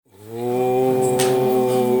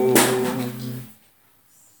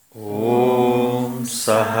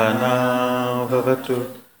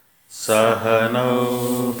bhavatu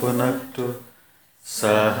Sahano punaktu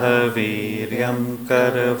Sahaviryam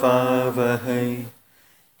karavavahai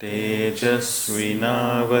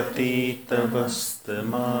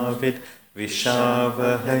Tejasvinavaditavastamavid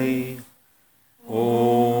Vishavahai.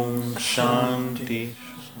 Om Shanti.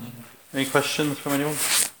 Any questions from anyone?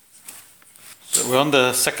 So we're on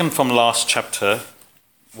the second from last chapter.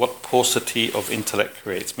 What paucity of intellect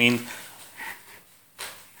creates? Mean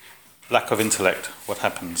lack of intellect. What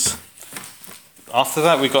happens? After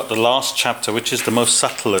that we got the last chapter, which is the most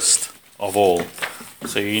subtlest of all.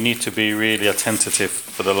 So you need to be really attentive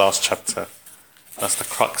for the last chapter. That's the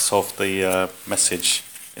crux of the message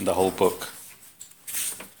in the whole book,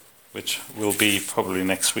 which will be probably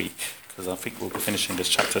next week, because I think we'll be finishing this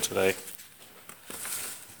chapter today.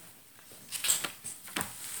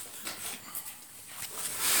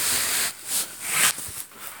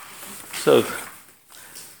 So,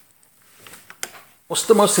 what's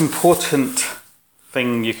the most important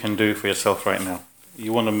thing you can do for yourself right now?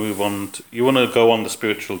 You want to move on, you want to go on the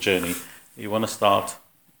spiritual journey, you want to start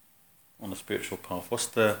on the spiritual path. What's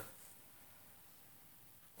the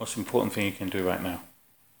most important thing you can do right now?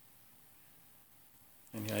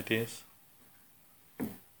 Any ideas?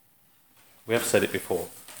 We have said it before.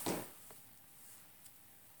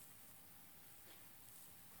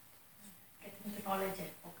 Getting the knowledge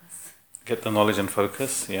and focus. Get the knowledge and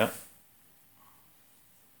focus, yeah.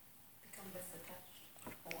 Become less attached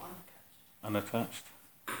or unattached. Unattached.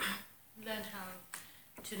 Learn how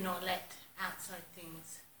to not let outside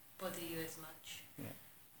things bother you as much. Yeah.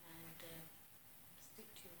 And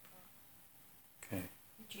stick to your path. Okay.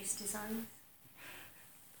 Reduce desires.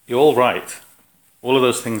 You're all right. All of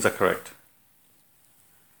those things are correct.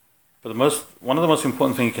 But one of the most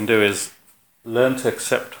important things you can do is learn to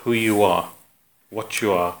accept who you are, what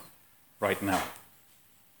you are right now,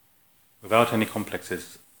 without any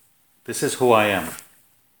complexes. This is who I am.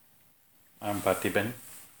 I'm Bhatiben.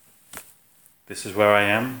 This is where I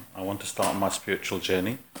am. I want to start my spiritual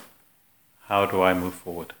journey. How do I move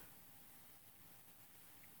forward?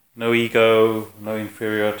 No ego, no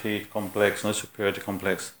inferiority complex, no superiority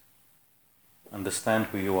complex. Understand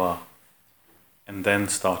who you are, and then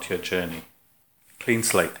start your journey. Clean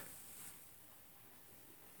slate.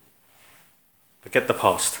 Forget the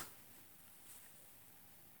past.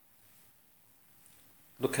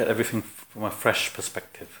 Look at everything from a fresh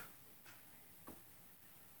perspective.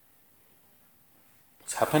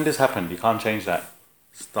 What's happened is happened. You can't change that.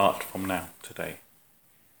 Start from now, today.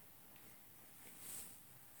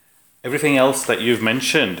 Everything else that you've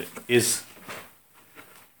mentioned is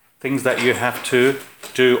things that you have to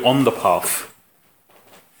do on the path.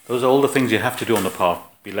 Those are all the things you have to do on the path.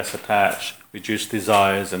 Be less attached, reduce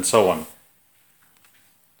desires, and so on.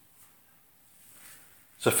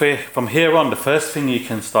 So from here on, the first thing you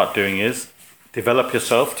can start doing is develop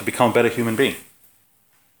yourself to become a better human being.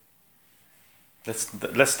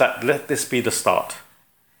 Let this be the start.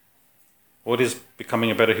 What is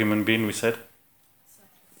becoming a better human being, we said?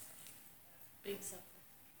 Being selfless.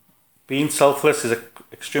 Being selfless is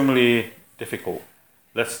extremely difficult.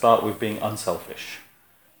 Let's start with being unselfish.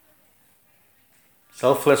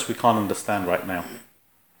 Selfless we can't understand right now.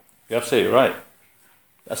 You're absolutely right.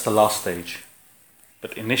 That's the last stage.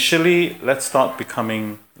 But initially, let's start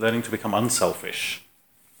learning to become unselfish.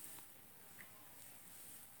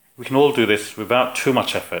 We can all do this without too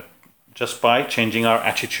much effort, just by changing our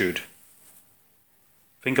attitude.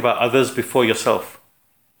 Think about others before yourself.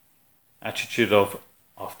 Attitude of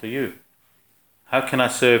after you. How can I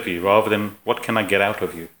serve you rather than what can I get out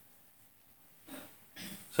of you?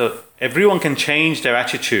 So everyone can change their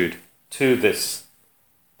attitude to this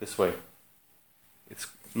way. It's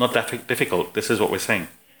not that difficult. This is what we're saying.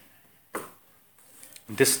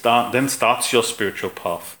 This then starts your spiritual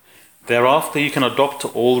path. Thereafter, you can adopt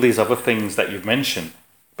all these other things that you've mentioned.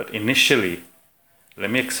 But initially, let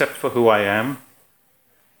me accept for who I am.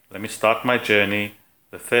 Let me start my journey.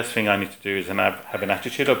 The first thing I need to do is have an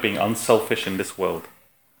attitude of being unselfish in this world.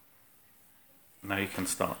 Now you can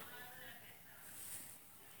start.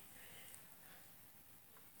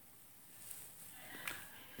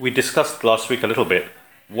 We discussed last week a little bit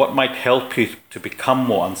what might help you to become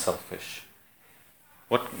more unselfish.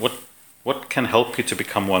 What can help you to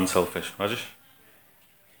become more unselfish? Rajesh?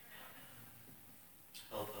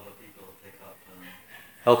 Help other people take up.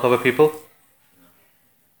 Help other people?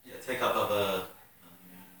 Take up other.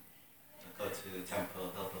 Go to the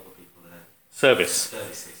temple, help other people there.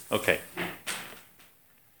 Services. Okay.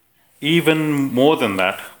 Even more than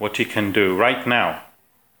that, what you can do right now.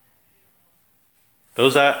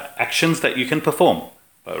 Those are actions that you can perform.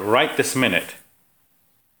 But right this minute,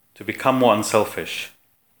 to become more unselfish,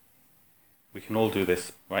 we can all do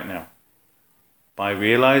this right now. By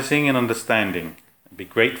realizing and understanding, and be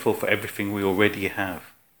grateful for everything we already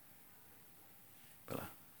have.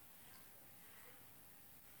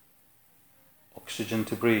 Oxygen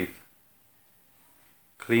to breathe.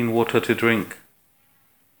 Clean water to drink.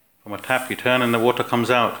 From a tap you turn and the water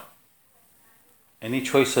comes out. Any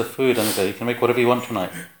choice of food, you can make whatever you want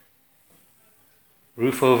tonight.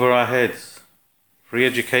 Roof over our heads. Free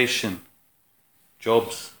education.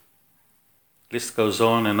 Jobs. List goes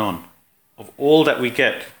on and on. Of all that we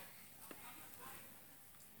get.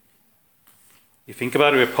 You think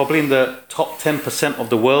about it, we're probably in the top 10% of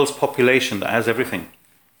the world's population that has everything.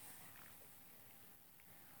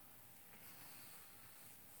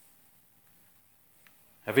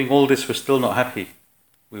 Having all this, we're still not happy.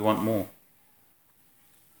 We want more.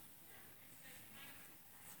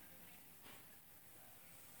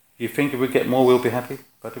 You think if we get more, we'll be happy,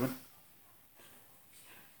 Fatima?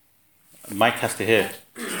 Mike has to hear.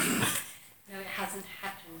 No, it hasn't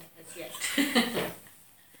happened as yet.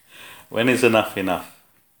 When is enough enough?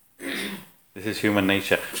 This is human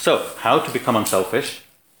nature. So, how to become unselfish?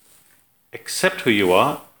 Accept who you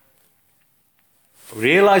are.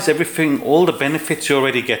 Realize everything, all the benefits you're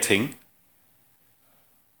already getting.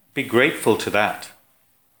 Be grateful to that.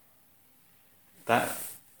 That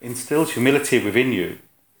instills humility within you.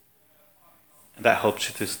 And that helps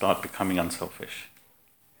you to start becoming unselfish.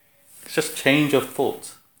 It's just change of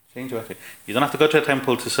thoughts, change of attitude. You don't have to go to a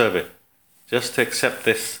temple to serve it. Just to accept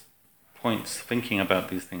this points, thinking about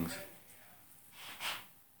these things.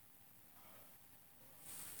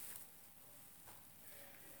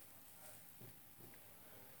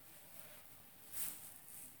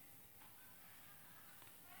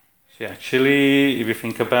 See, actually, if you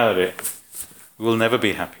think about it, we will never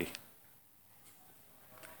be happy.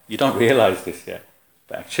 You don't realize this yet,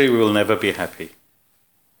 but actually we will never be happy.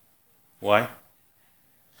 Why?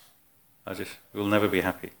 We will never be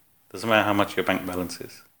happy. Doesn't matter how much your bank balance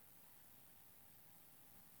is.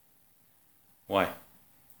 Why?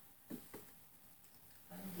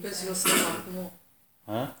 Because you'll still want more.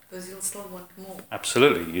 Huh? Because you'll still want more.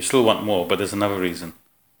 Absolutely, you still want more, but there's another reason.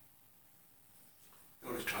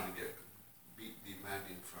 You're always trying to beat the man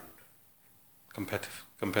in front.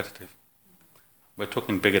 Competitive. We're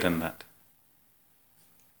talking bigger than that.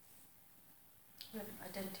 We haven't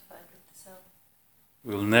identified with the self.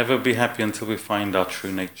 We will never be happy until we find our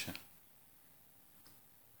true nature.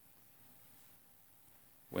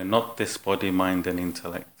 We're not this body, mind and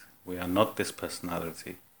intellect. We are not this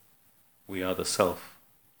personality. We are the self,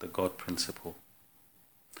 the God principle.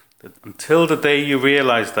 Until the day you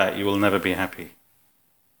realize that, you will never be happy.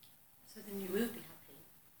 So then you will be happy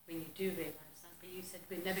when you do realise that, but you said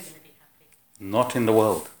we're never going to be happy. Not in the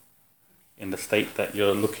world. In the state that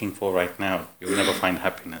you're looking for right now, you'll never find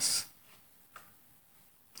happiness.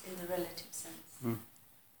 In the relative sense. In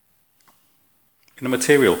the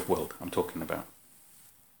material world, I'm talking about.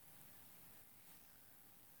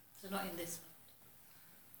 So not in this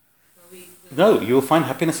world. No, you'll find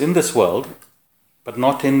happiness in this world, but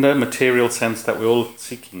not in the material sense that we're all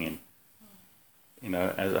seeking in. You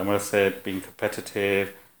know, as Amar said, being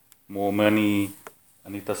competitive, more money.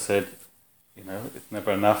 Anita said, you know, it's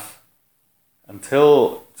never enough.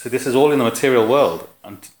 So this is all in the material world,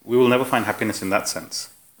 and we will never find happiness in that sense.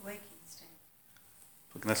 Waking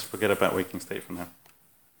state. Let's forget about waking state for now.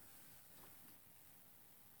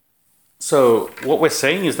 So what we're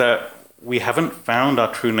saying is that we haven't found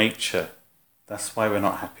our true nature. That's why we're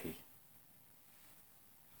not happy.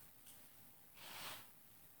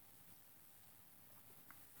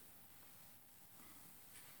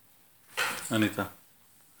 Anita,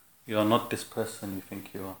 you are not this person you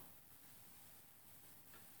think you are.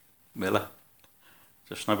 Bella,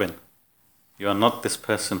 Jashnabin, you are not this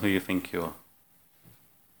person who you think you are.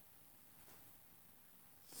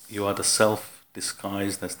 You are the self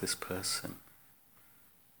disguised as this person.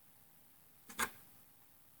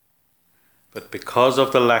 But because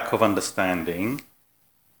of the lack of understanding,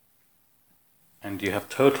 and you have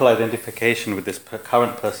total identification with this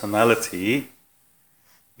current personality,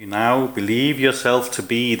 you now believe yourself to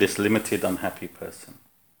be this limited, unhappy person.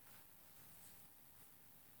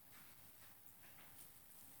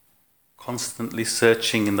 Constantly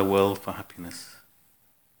searching in the world for happiness.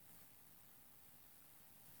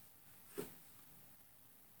 Does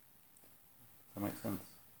that make sense?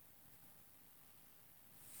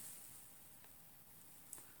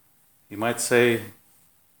 You might say,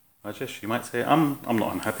 Rajesh, I'm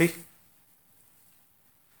not unhappy. You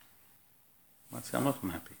might say, I'm not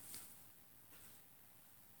unhappy.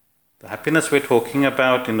 The happiness we're talking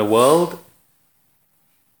about in the world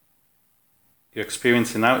you're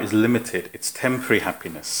experiencing now is limited. It's temporary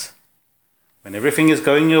happiness. When everything is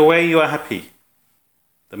going your way, you are happy.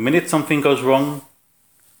 The minute something goes wrong,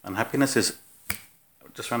 unhappiness is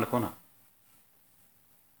just around the corner.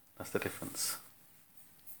 That's the difference.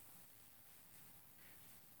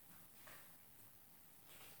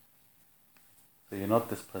 So you're not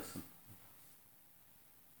this person.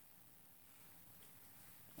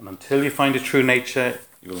 And until you find your true nature,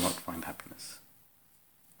 you will not find happiness.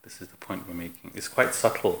 This is the point we're making. It's quite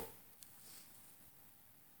subtle.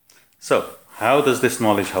 So, how does this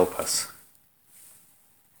knowledge help us?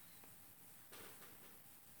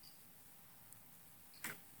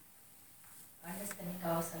 Understanding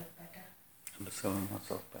ourselves better. Understanding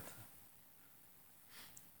ourselves better.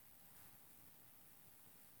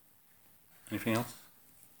 Anything else,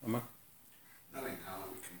 Omar? Knowing how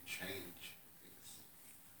we can change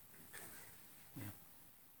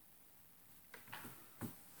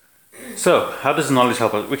things. So, how does knowledge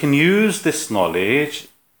help us? We can use this knowledge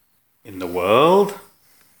in the world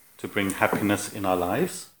to bring happiness in our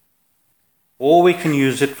lives, or we can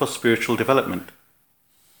use it for spiritual development.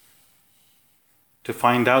 To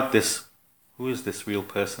find out this, who is this real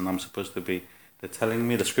person I'm supposed to be? They're telling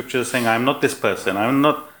me, the scriptures are saying, I'm not this person, I'm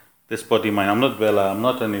not this body mind, I'm not Vela, I'm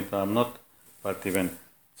not Anita, I'm not Parthivan.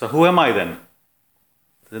 So who am I then?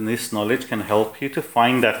 Then this knowledge can help you to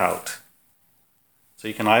find that out. So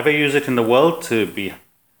you can either use it in the world to be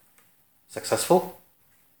successful,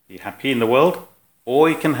 be happy in the world, or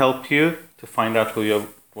it can help you to find out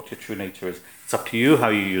what your true nature is. It's up to you how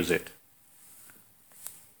you use it.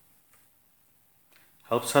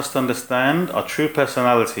 Helps us to understand our true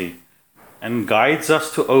personality and guides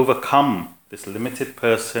us to overcome this limited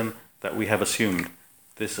person that we have assumed.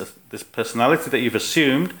 This personality that you've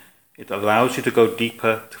assumed, it allows you to go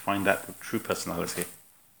deeper to find that true personality.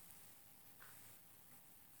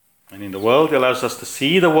 And in the world, it allows us to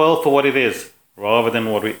see the world for what it is, rather than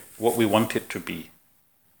what we want it to be.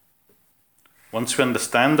 Once we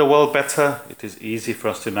understand the world better, it is easy for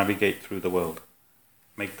us to navigate through the world.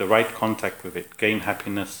 Make the right contact with it, gain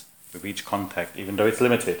happiness with each contact, even though it's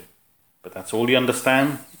limited. But that's all you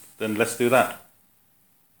understand, then let's do that.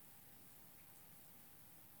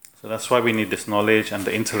 So that's why we need this knowledge and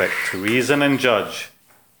the intellect to reason and judge.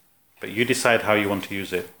 But you decide how you want to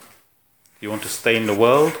use it. Do you want to stay in the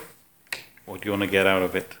world, or do you want to get out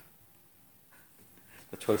of it?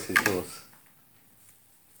 The choice is yours.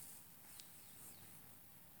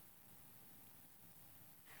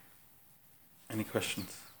 Any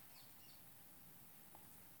questions?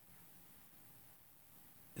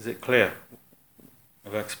 Is it clear?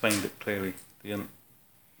 Have I explained it clearly?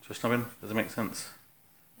 Krishnabin, does it make sense?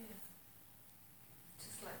 Yeah.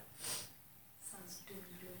 Just like sounds doom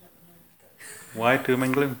and gloom at the moment. Though. Why doom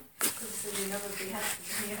and gloom? Because you'll never be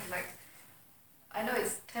happy. You have like, I know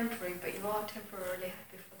it's temporary, but you are temporarily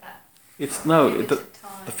happy for that. It's no. Limited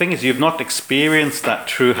time. The thing is, you've not experienced that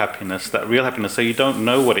true happiness, that real happiness, so you don't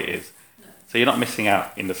know what it is. No. So you're not missing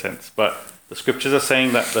out in the sense. But the scriptures are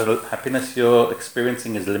saying that the happiness you're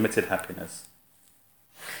experiencing is limited happiness.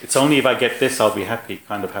 It's only if I get this, I'll be happy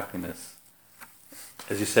kind of happiness.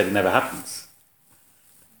 As you said, it never happens.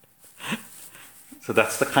 So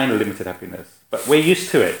that's the kind of limited happiness. But we're used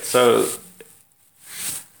to it. So,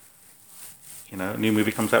 a new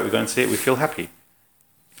movie comes out, we go and see it, we feel happy.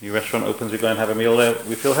 New restaurant opens, we go and have a meal there,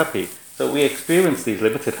 we feel happy. So we experience these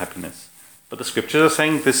limited happiness. But the scriptures are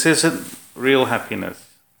saying this isn't real happiness.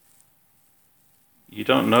 You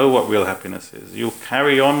don't know what real happiness is. You'll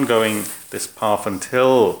carry on going this path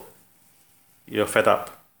until you're fed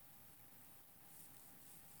up.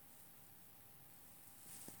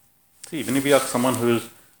 See, even if you ask someone who's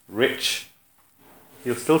rich,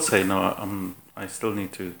 he'll still say, no, I still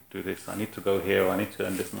need to do this. I need to go here, or I need to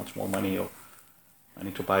earn this much more money, or I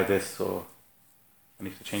need to buy this, or I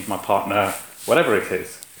need to change my partner, whatever it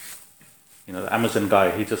is. The Amazon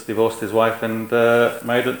guy, he just divorced his wife and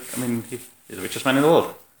married, he's the richest man in the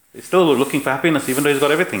world. He's still looking for happiness, even though he's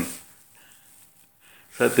got everything.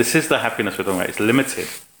 So this is the happiness we're talking about. It's limited.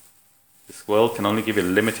 This world can only give you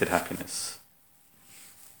limited happiness.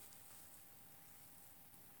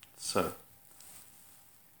 So,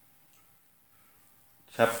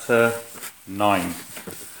 chapter 9.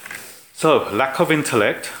 So, lack of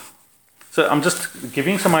intellect. So I'm just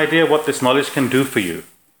giving some idea what this knowledge can do for you,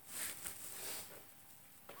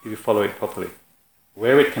 if you follow it properly,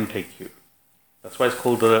 where it can take you. That's why it's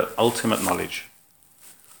called the ultimate knowledge.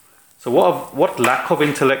 So what lack of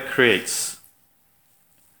intellect creates?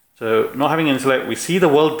 So not having intellect, we see the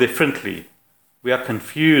world differently. We are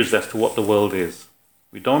confused as to what the world is.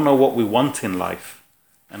 We don't know what we want in life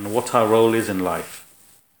and what our role is in life.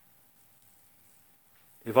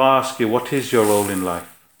 If I ask you, what is your role in life?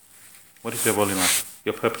 What is your role in life?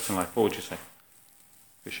 Your purpose in life? What would you say?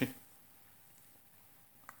 Rishi?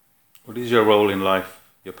 What is your role in life?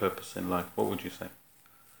 Your purpose in life? What would you say?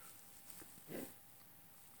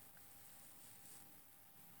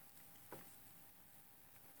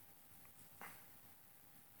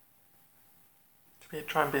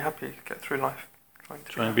 Try and be happy, get through life.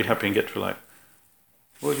 Try and be happy and get through life.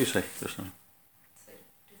 What would you say, Krishna? So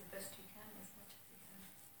do the best you can as much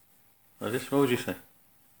as you can. Rajesh, what would you say?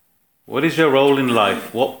 What is your role in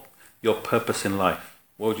life? What your purpose in life?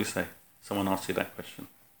 What would you say? Someone asked you that question.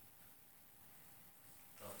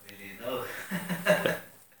 Don't really know.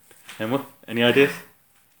 Emma, any ideas?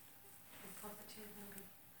 Be positive and be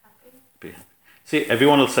happy. Be happy. See,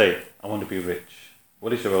 everyone will say, I want to be rich.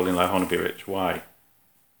 What is your role in life? I want to be rich. Why?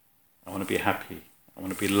 I want to be happy. I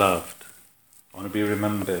want to be loved. I want to be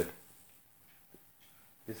remembered.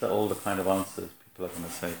 These are all the kind of answers people are going to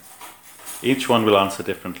say. Each one will answer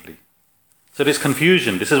differently. So there's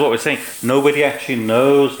confusion. This is what we're saying. Nobody actually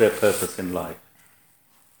knows their purpose in life,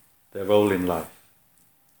 their role in life.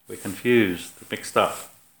 We're confused, mixed up.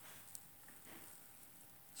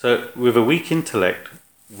 So with a weak intellect,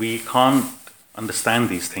 we can't understand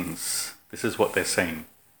these things. This is what they're saying.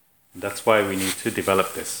 And that's why we need to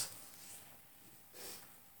develop this.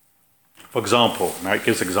 For example, now it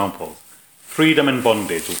gives examples. Freedom and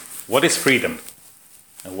bondage. What is freedom?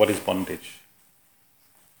 And what is bondage?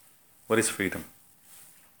 What is freedom?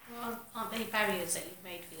 Well, aren't they barriers that you've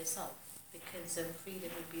made for yourself? Because freedom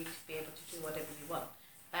would be to be able to do whatever you want.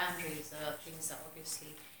 Boundaries are things that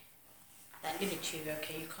obviously that limit you.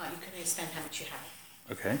 Okay, you can only spend how much you have.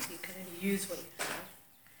 Okay. You can only use what you have.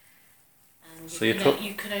 And So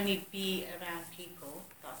you can only be around people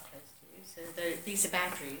that are close to you. So these are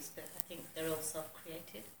boundaries, but I think they're all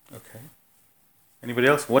self-created. Okay. Anybody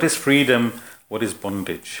else? What is freedom? What is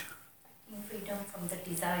bondage? Freedom from the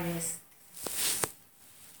desires.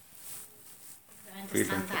 I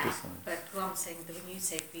Freedom understand for that, desires. but what I'm saying that when you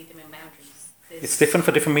say freedom and boundaries, It's different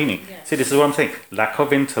for different meaning. Yeah. See, this is what I'm saying. Lack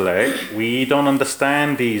of intellect, we don't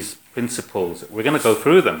understand these principles. We're going to go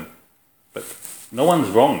through them. But no one's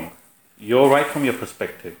wrong. You're right from your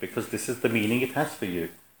perspective because this is the meaning it has for you.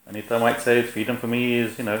 Anita might say freedom for me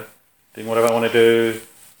is, doing whatever I want to do,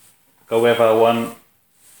 go wherever I want.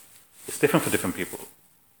 It's different for different people.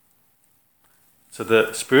 So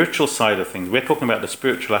the spiritual side of things, we're talking about the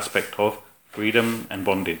spiritual aspect of freedom and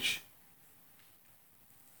bondage.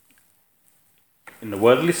 In the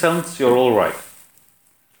worldly sense, you're all right.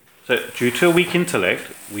 So due to a weak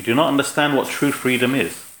intellect, we do not understand what true freedom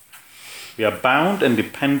is. We are bound and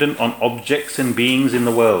dependent on objects and beings in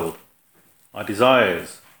the world, our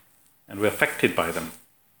desires, and we're affected by them.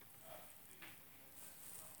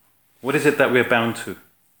 What is it that we're bound to?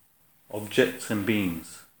 Objects and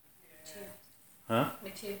beings. Huh?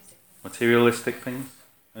 materialistic. Materialistic things?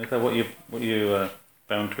 Is that what you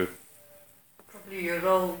bound to? Probably your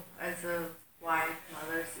role as a wife,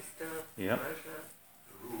 mother, sister, Yeah. brother.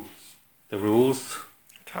 The rules. The rules,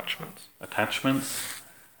 Attachments. attachments.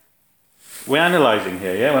 We're analysing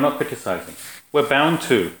here, yeah? We're not criticising. We're bound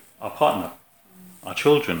to our partner, our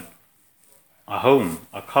children, our home,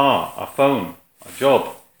 our car, our phone, our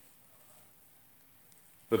job.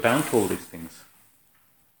 We're bound to all these things.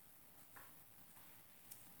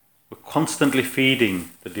 We're constantly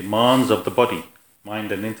feeding the demands of the body,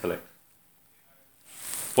 mind and intellect.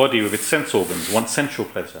 Body with its sense organs wants sensual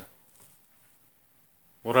pleasure.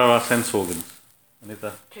 What are our sense organs?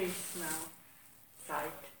 Anita? Taste, smell,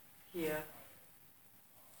 sight, hear,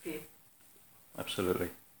 feel. Absolutely.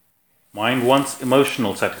 Mind wants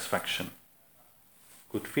emotional satisfaction.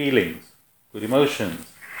 Good feelings, good emotions.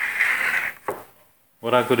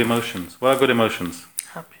 What are good emotions? What are good emotions?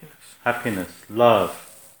 Happiness. Happiness, love.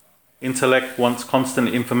 Intellect wants constant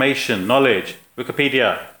information, knowledge.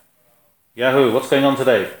 Wikipedia. Yahoo, what's going on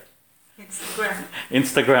today? Instagram.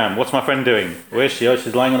 Instagram, what's my friend doing? Where is she? Oh,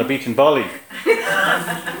 she's lying on a beach in Bali. Which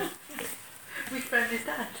friend is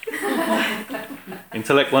that?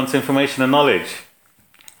 Intellect wants information and knowledge.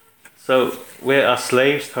 So we are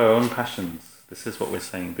slaves to our own passions. This is what we're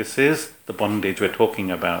saying. This is the bondage we're talking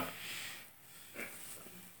about.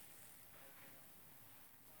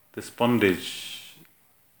 This bondage,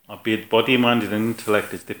 be it body, mind, and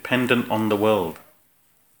intellect, is dependent on the world.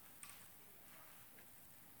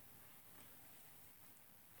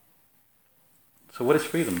 So what is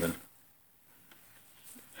freedom then?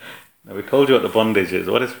 Now we told you what the bondage is.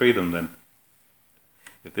 What is freedom then?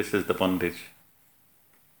 If this is the bondage.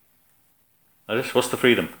 Rajesh, what's the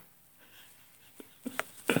freedom?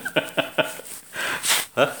 The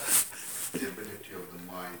ability of the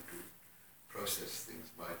mind to process things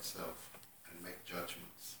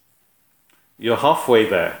you're halfway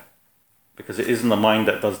there, because it isn't the mind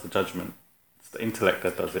that does the judgment. It's the intellect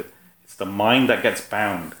that does it. It's the mind that gets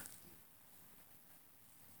bound.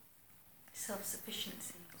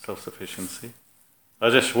 Self-sufficiency. Self-sufficiency.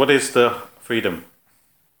 Rajesh, what is the freedom?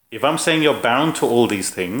 If I'm saying you're bound to all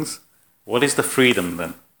these things, what is the freedom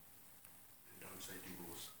then? Don't say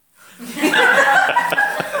divorce.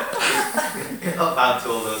 You're not bound to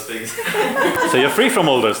all those things. So you're free from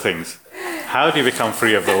all those things. How do you become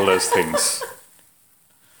free of all those things?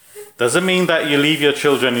 Doesn't mean that you leave your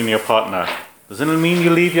children and your partner. Doesn't mean you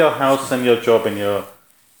leave your house and your job and your...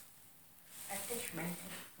 Attachment,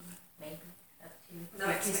 maybe. Up to No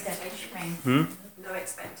what is the expectation. attachment? No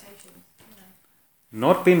expectations.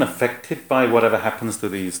 Not being affected by whatever happens to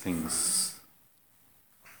these things.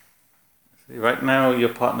 See, right now your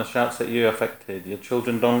partner shouts at you, you're affected. Your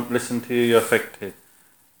children don't listen to you, you're affected.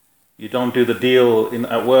 You don't do the deal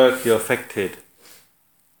at work, you're affected.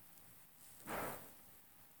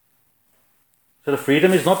 So the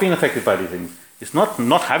freedom is not being affected by these things. It's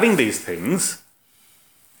not having these things.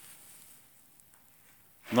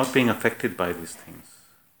 Not being affected by these things.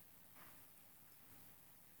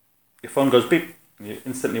 Your phone goes beep, and you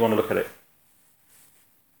instantly want to look at it.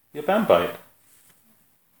 You're bound by it.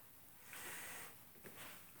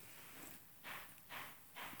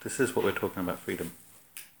 This is what we're talking about, freedom.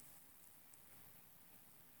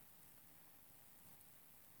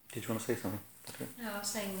 Did you want to say something? No, I was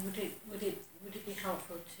saying, would it be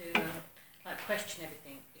helpful to like question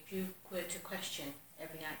everything? If you were to question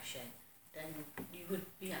every action, then you would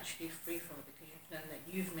be actually free from it because you've known that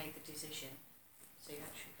you've made the decision. So you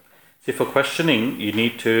actually. See, for questioning, you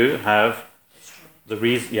need to have the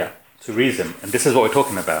reason. Yeah, to reason, and this is what we're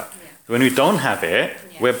talking about. Yeah. When we don't have it,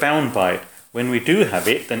 Yeah. we're bound by it. When we do have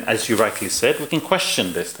it, then, as you rightly said, we can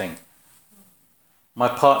question this thing. My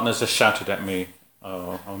partner's just shouted at me.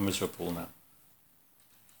 Oh, I'm miserable now.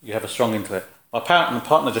 You have a strong intellect. My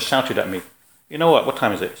partner just shouted at me. You know what? What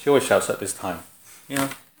time is it? She always shouts at this time. You know,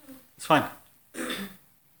 it's fine.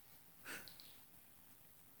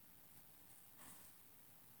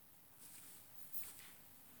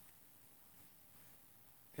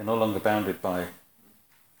 You're no longer bounded by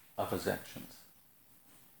others' actions.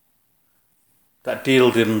 That deal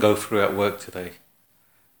didn't go through at work today.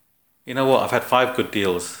 You know what? I've had 5 good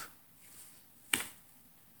deals.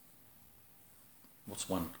 What's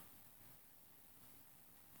one?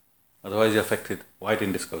 Otherwise you're affected. Why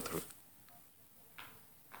didn't this go through?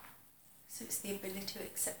 So it's the ability to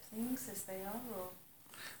accept things as they are, or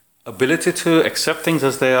Ability to accept things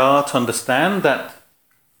as they are, to understand that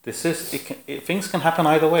things can happen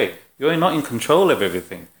either way. You're not in control of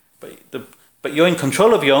everything, but you're in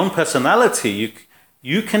control of your own personality.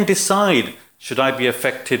 You can decide, should I be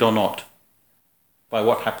affected or not by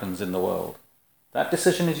what happens in the world. That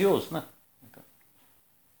decision is yours. No.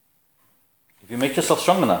 If you make yourself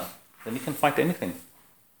strong enough, then you can fight anything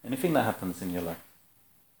that happens in your life,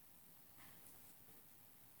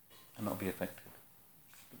 and not be affected.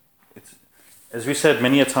 It's, as we said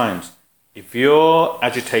many a times, if you're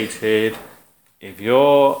agitated, if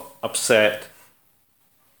you're upset,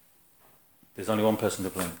 there's only one person to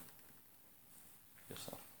blame.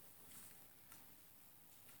 Yourself.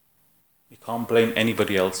 You can't blame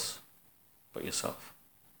anybody else but yourself.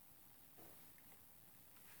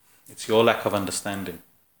 It's your lack of understanding.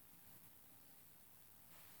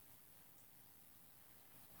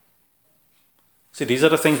 See, these are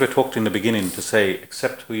the things we talked in the beginning to say,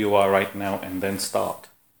 accept who you are right now and then start.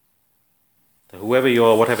 So whoever you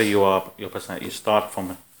are, whatever you are, your personality, you start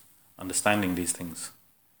from understanding these things.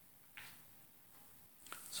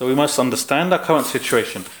 So we must understand our current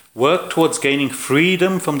situation, work towards gaining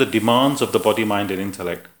freedom from the demands of the body, mind and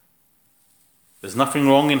intellect. There's nothing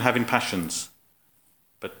wrong in having passions,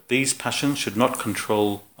 but these passions should not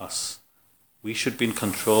control us. We should be in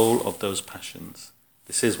control of those passions.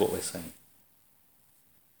 This is what we're saying.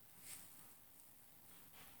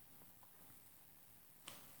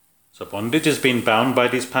 So bondage is being bound by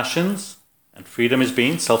these passions, and freedom is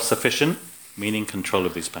being self-sufficient, meaning control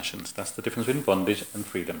of these passions. That's the difference between bondage and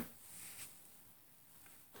freedom.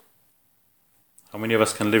 How many of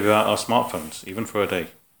us can live without our smartphones, even for a day?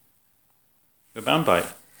 We're bound by it.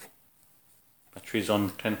 Battery's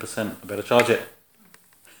on 10%, I better charge it.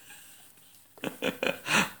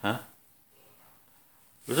 Huh?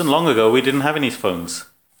 It wasn't long ago we didn't have any phones.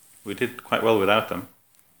 We did quite well without them.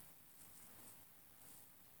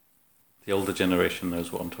 The older generation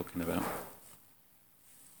knows what I'm talking about.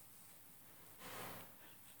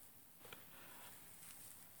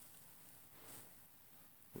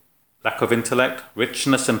 Lack of intellect,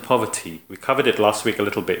 richness and poverty. We covered it last week a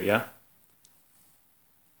little bit, yeah?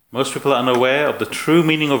 Most people are unaware of the true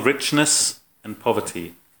meaning of richness and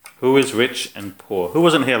poverty. Who is rich and poor? Who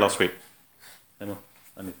wasn't here last week? Anyone?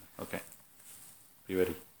 Okay. Be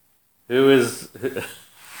ready. Who is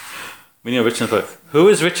meaning of rich and poor? Who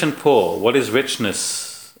is rich and poor? What is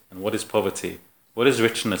richness and what is poverty? What is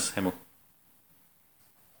richness, Hemu?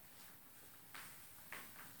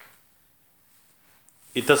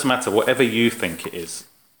 It doesn't matter, whatever you think it is.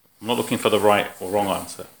 I'm not looking for the right or wrong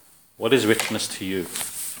answer. What is richness to you? In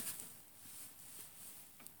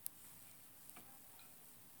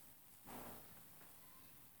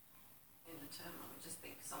the term, I would just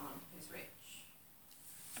think someone who's rich.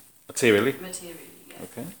 Materially? Materially, yeah.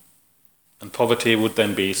 Okay. And poverty would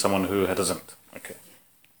then be someone who doesn't. Okay.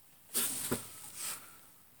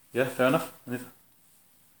 Yeah, fair enough.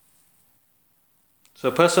 So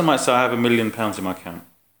a person might say, I have £1 million in my account.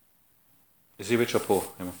 Is he rich or poor?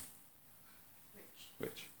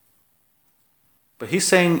 Rich. But he's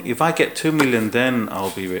saying, if I get 2 million, then I'll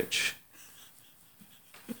be rich.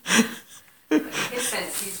 In his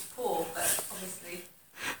sense, he's poor, but obviously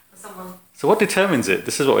for someone... So what determines it?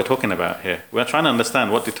 This is what we're talking about here. We're trying to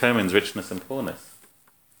understand what determines richness and poorness.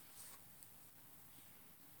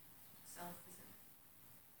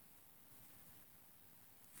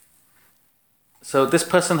 So this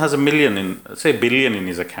person has 1 million say 1 billion in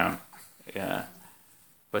his account. Yeah.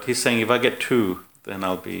 But he's saying, if I get 2, then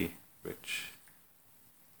I'll be rich.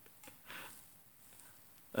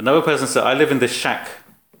 Another person said, I live in this shack.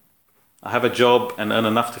 I have a job and earn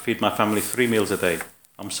enough to feed my family 3 meals a day.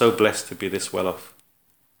 I'm so blessed to be this well off.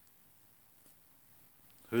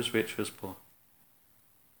 Who's rich, who's poor?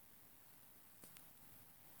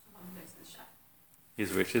 Someone who lives in the shack.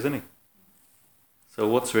 He's rich, isn't he? So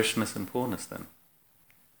what's richness and poorness then?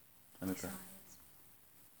 Anita?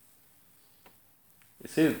 You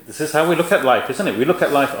see, this is how we look at life, isn't it? We look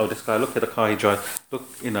at life, oh, this guy, look at the car he drives,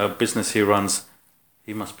 look, business he runs,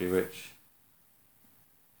 he must be rich.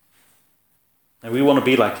 And we want to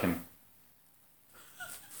be like him.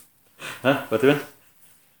 Huh? What doing?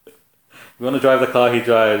 We want to drive the car he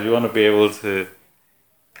drives, we want to be able to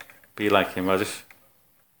be like him, Rajesh.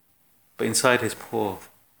 But inside he's poor,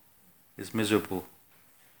 he's miserable.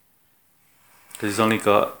 Because he's only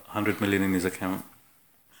got 100 million in his account.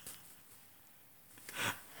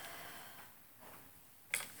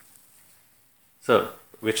 So,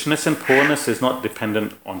 richness and poorness is not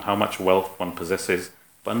dependent on how much wealth one possesses,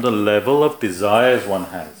 but on the level of desires one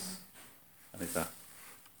has. Anita.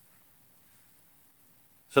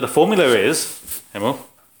 So the formula is, Hemo,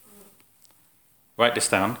 write this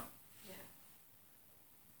down. Yeah.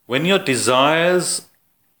 When your desires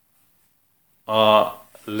are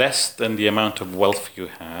less than the amount of wealth you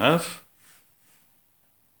have,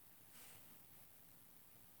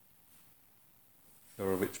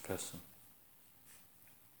 you're a rich person.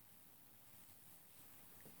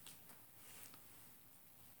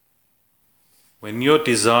 When your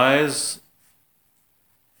desires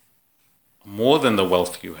are more than the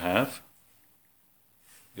wealth you have,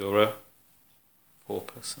 you're a poor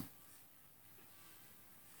person.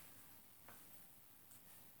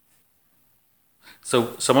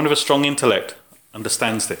 So someone with a strong intellect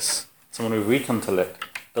understands this. Someone with weak intellect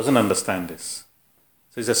doesn't understand this.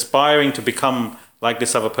 So he's aspiring to become like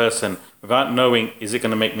this other person without knowing, is it going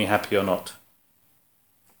to make me happy or not?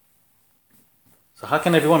 So how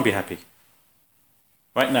can everyone be happy?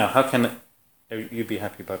 Right now, how can you be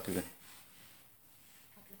happy about it?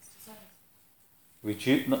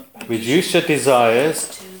 Reduce your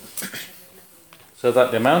desires so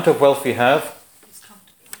that the amount of wealth you have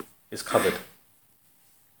is covered.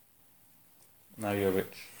 Now you're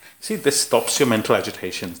rich. See, this stops your mental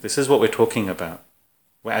agitations. This is what we're talking about.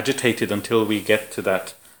 We're agitated until we get to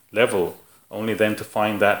that level, only then to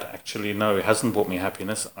find that actually, no, it hasn't brought me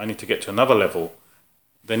happiness. I need to get to another level.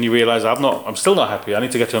 Then you realize I'm still not happy. I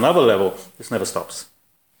need to get to another level. This never stops.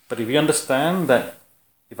 But if you understand that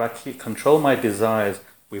if I control my desires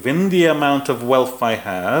within the amount of wealth I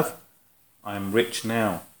have, I'm rich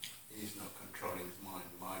now. He's not controlling his mind,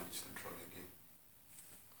 mind is controlling him.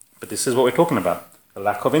 But this is what we're talking about. The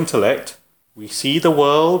lack of intellect. We see the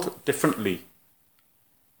world differently.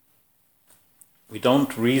 We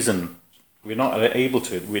don't reason. We're not able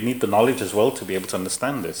to. We need the knowledge as well to be able to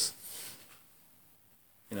understand this.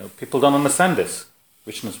 People don't understand this.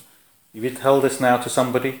 Richness. If you tell this now to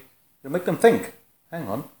somebody, you'll make them think, hang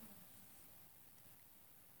on,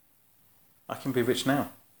 I can be rich now.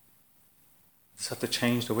 I just have to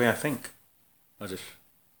change the way I think.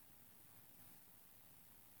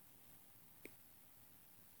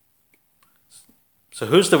 So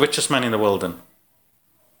who's the richest man in the world then?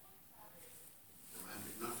 The man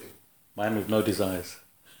with nothing. Man with no desires.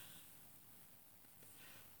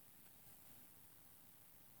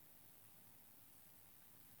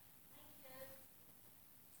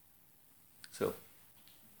 So,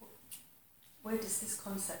 Where does this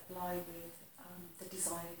concept lie with the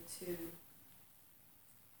desire to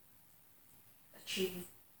achieve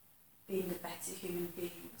being a better human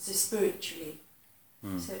being? So spiritually,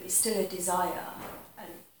 so it's still a desire, and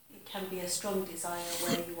it can be a strong desire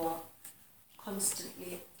where you are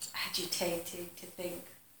constantly agitated to think,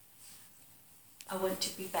 I want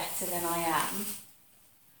to be better than I am.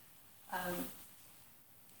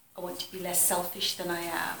 I want to be less selfish than I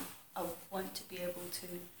am. I want to be able to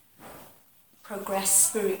progress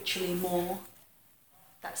spiritually more.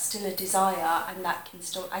 That's still a desire, and that can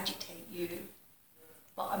still agitate you.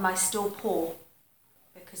 But am I still poor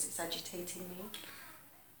because it's agitating me?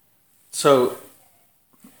 so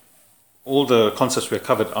all the concepts we have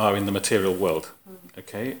covered are in the material world,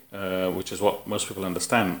 okay, which is what most people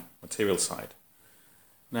understand, material side.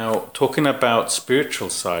 Now, talking about spiritual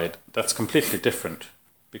side, that's completely different,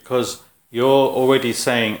 because you're already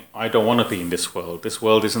saying, I don't want to be in this world. This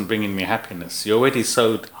world isn't bringing me happiness. You're already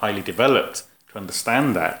so highly developed to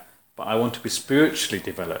understand that, but I want to be spiritually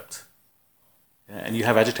developed. Yeah, and you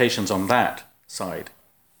have agitations on that side.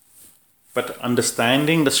 But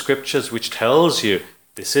understanding the scriptures which tells you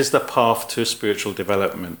this is the path to spiritual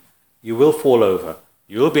development, you will fall over,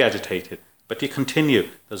 you will be agitated, but you continue,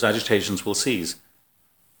 those agitations will cease.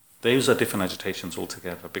 Those are different agitations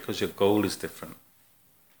altogether, because your goal is different,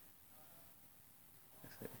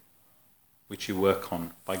 which you work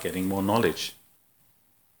on by getting more knowledge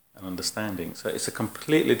and understanding. So it's a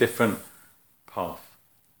completely different path.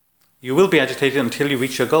 You will be agitated until you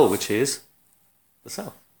reach your goal, which is the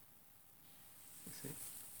self. You see?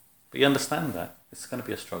 But you understand that. It's going to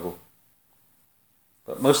be a struggle.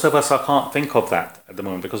 But most of us can't think of that at the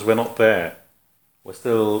moment, because we're not there. We're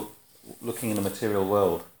still looking in the material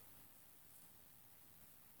world.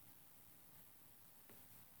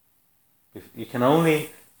 You can only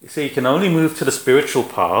move to the spiritual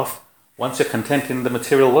path once you're content in the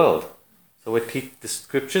material world. So the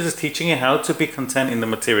scriptures is teaching you how to be content in the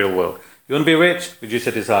material world. You want to be rich? Reduce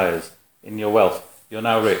your desires in your wealth. You're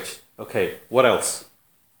now rich. Okay, what else?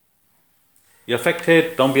 You're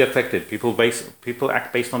affected? Don't be affected. People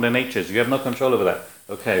act based on their natures. You have no control over that.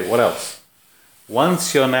 Okay, what else?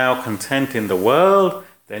 Once you're now content in the world,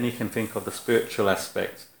 then you can think of the spiritual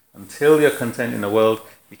aspects. Until you're content in the world,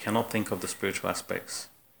 you cannot think of the spiritual aspects.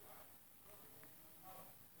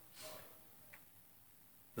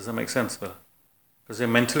 Does that make sense, though? Because you're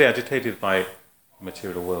mentally agitated by the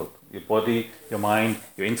material world. Your body, your mind,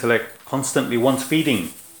 your intellect constantly wants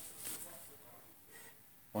feeding.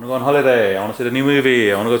 I want to go on holiday, I want to see the new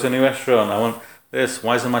movie, I want to go to a new restaurant, I want this.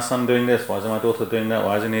 Why isn't my son doing this? Why isn't my daughter doing that?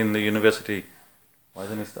 Why isn't he in the university? Why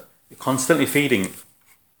isn't he You're constantly feeding.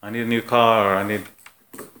 I need a new car, I need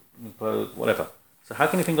whatever. So how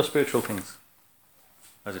can you think of spiritual things?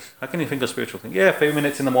 How can you think of spiritual things? Yeah, a few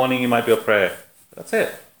minutes in the morning you might be a prayer. That's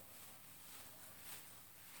it.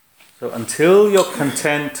 So until you're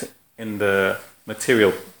content in the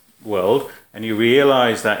material world and you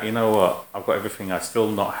realize that, you know what, I've got everything, I'm still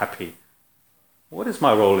not happy. What is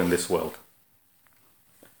my role in this world?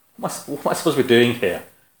 What am I supposed to be doing here?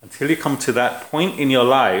 Until you come to that point in your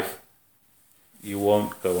life, you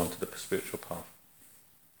won't go onto the spiritual path.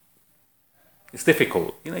 It's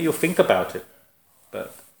difficult. You'll think about it.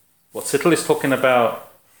 But what Sittle is talking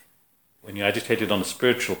about, when you're agitated on the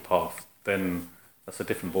spiritual path, then that's a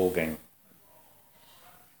different ball game.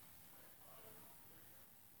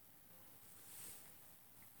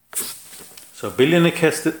 So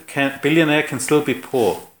billionaire can still be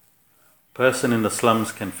poor. Person in the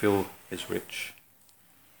slums can feel he's rich.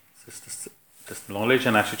 It's just knowledge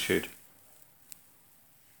and attitude.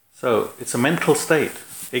 So it's a mental state.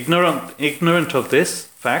 Ignorant of this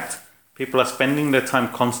fact, people are spending their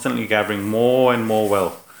time constantly gathering more and more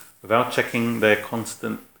wealth without checking their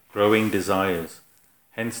constant growing desires.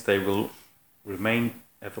 Hence they will remain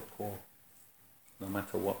ever poor, no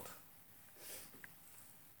matter what.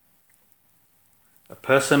 A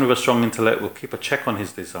person with a strong intellect will keep a check on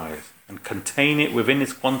his desires and contain it within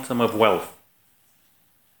his quantum of wealth.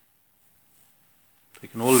 You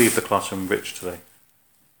can all leave the classroom rich today.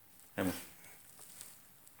 Amen.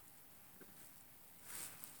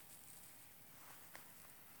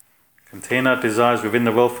 Contain our desires within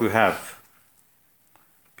the wealth we have.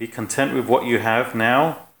 Be content with what you have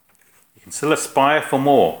now. You can still aspire for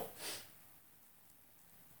more.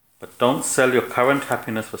 But don't sell your current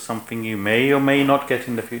happiness for something you may or may not get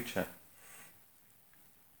in the future.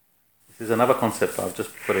 This is another concept, I've just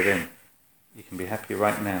put it in. You can be happy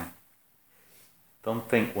right now. Don't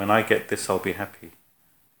think, when I get this, I'll be happy.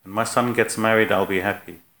 When my son gets married, I'll be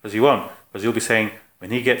happy. Because you won't. Because you'll be saying,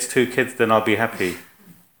 when he gets 2 kids, then I'll be happy.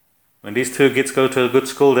 When these two kids go to a good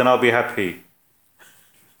school, then I'll be happy.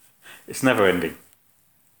 It's never ending.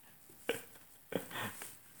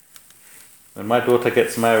 When my daughter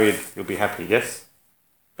gets married, you'll be happy, yes?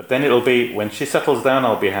 But then it'll be, when she settles down,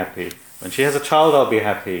 I'll be happy. When she has a child, I'll be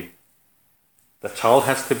happy. The child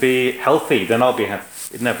has to be healthy, then I'll be happy.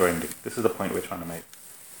 It's never ending. This is the point we're trying to make.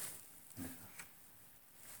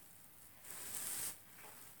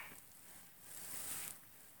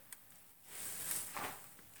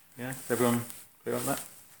 Yeah, is everyone clear on that?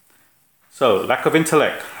 So, lack of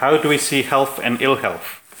intellect. How do we see health and ill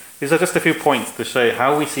health? These are just a few points to show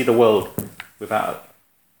how we see the world without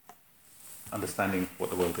understanding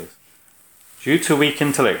what the world is. Due to weak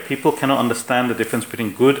intellect, people cannot understand the difference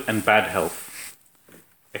between good and bad health.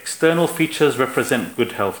 External features represent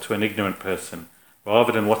good health to an ignorant person,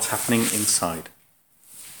 rather than what's happening inside.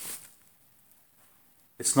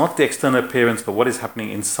 It's not the external appearance, but what is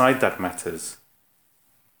happening inside that matters.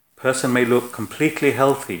 A person may look completely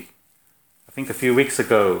healthy. I think a few weeks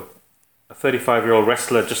ago, a 35-year-old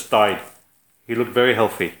wrestler just died. He looked very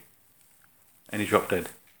healthy, and he dropped dead.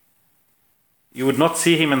 You would not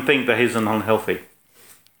see him and think that he's unhealthy.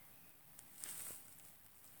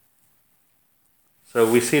 So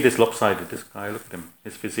we see this lopsided, this guy, look at him,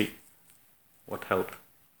 his physique. What help?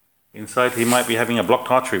 Inside he might be having a blocked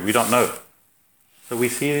artery, we don't know. So we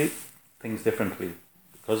see things differently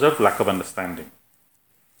because of lack of understanding.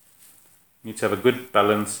 You need to have a good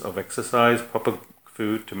balance of exercise, proper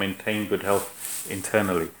food to maintain good health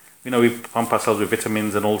internally. You know, we pump ourselves with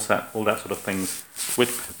vitamins and all that sort of things,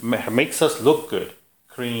 which makes us look good,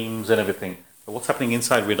 creams and everything. But what's happening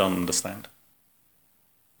inside, we don't understand.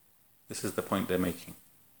 This is the point they're making.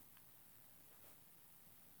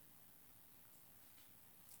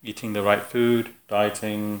 Eating the right food,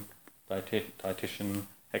 dieting, dietitian,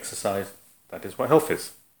 exercise, that is what health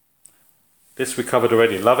is. This we covered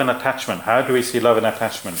already. Love and attachment. How do we see love and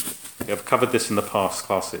attachment? We have covered this in the past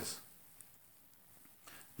classes.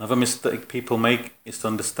 Another mistake people make is to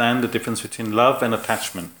understand the difference between love and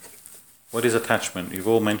attachment. What is attachment? You've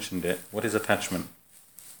all mentioned it. What is attachment?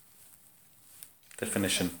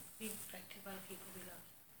 Definition. Being affected by the people we love.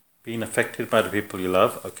 Being affected by the people you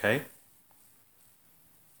love, okay.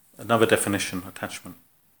 Another definition, attachment.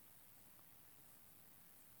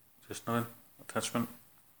 Just knowing, attachment.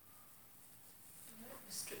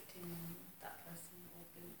 Restricting that person or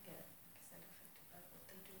being, like I said, affected by what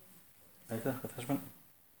they do. Later, attachment.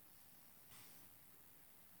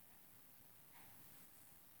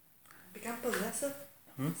 Become possessive.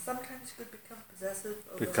 Sometimes you could become possessive.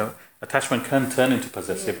 Attachment can turn into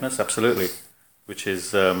possessiveness, absolutely, which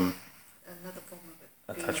is Another form of it.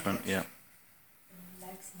 attachment, yeah.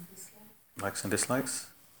 Likes and dislikes. Likes and dislikes.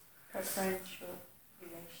 Preferential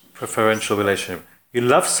relationship. Preferential relationship. You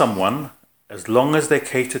love someone as long as they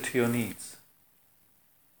cater to your needs.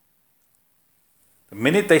 The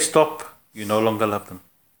minute they stop, you no longer love them.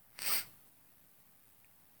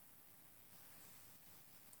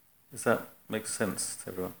 Does that make sense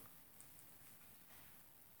to everyone?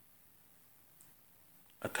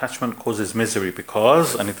 Attachment causes misery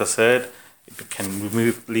because, Anita said, it can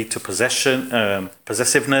lead to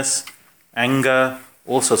possessiveness, anger,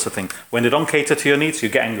 all sorts of things. When they don't cater to your needs, you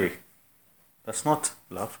get angry. That's not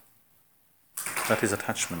love. That is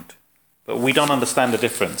attachment. But we don't understand the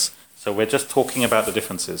difference, so we're just talking about the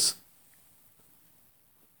differences.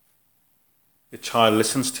 Your child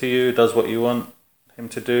listens to you, does what you want him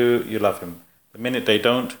to do, you love him. The minute they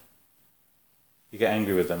don't, you get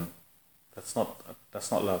angry with them. That's not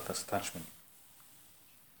love, that's attachment.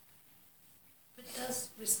 But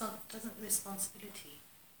doesn't responsibility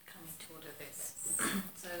come into all of this?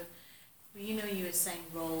 So, you were saying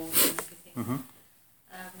roles and everything. Mm-hmm.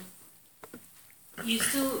 You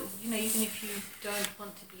still, even if you don't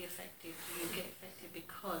want to be affected, you get affected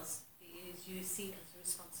because you see it as a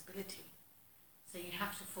responsibility. So you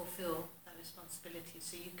have to fulfill that responsibility.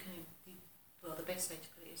 So you can, the best way to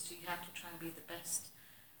put it is you have to try and be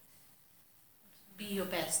your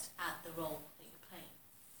best at the role that you're playing.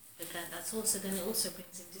 But then it also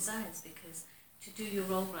brings in desires, because to do your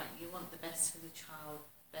role right, you want the best for the child,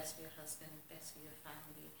 best for your husband, best for your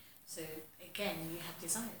family. So again, you have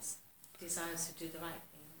desires to do the right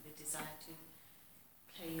thing, the desire to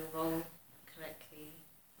play your role correctly.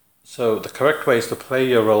 So the correct way is to play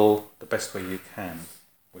your role the best way you can,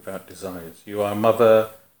 without desires. You are a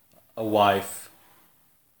mother, a wife,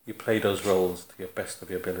 you play those roles to your best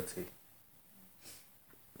of your ability,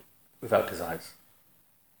 without desires.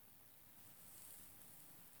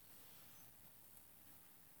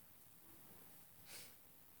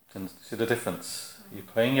 Can you see the difference? You're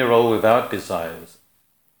playing your role without desires.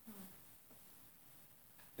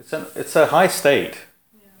 It's a high state.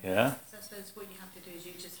 Yeah. So I suppose what you have to do is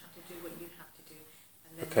you just have to do what you have to do,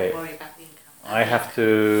 and then Okay. don't worry about the income. I have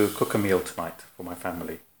to cook a meal tonight for my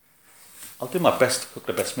family. I'll do my best to cook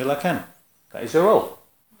the best meal I can. That is your role.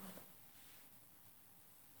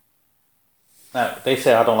 Now, they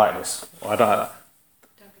say, I don't like this, or I don't like that.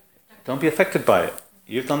 Don't be affected by it.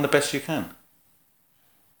 You've done the best you can.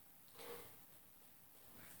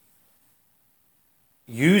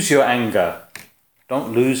 Use your anger.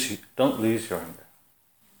 Don't lose your anger.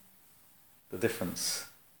 The difference.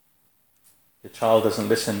 Your child doesn't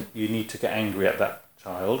listen, you need to get angry at that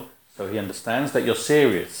child so he understands that you're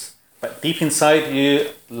serious. But deep inside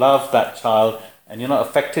you love that child and you're not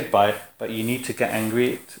affected by it, but you need to get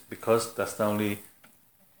angry because that's the only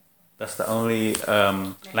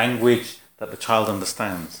language that the child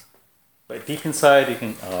understands. But deep inside you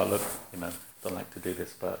can, oh look, don't like to do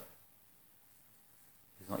this, but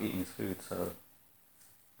he's not eating his food, so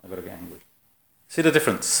I've got to get angry. See the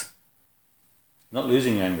difference? Not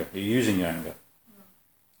losing your anger, you're using your anger.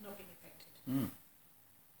 Not being affected.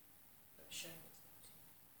 But showing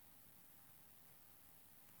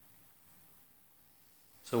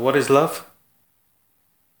it's So what is love?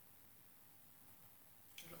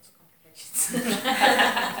 lots of complications.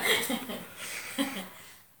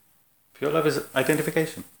 Pure love is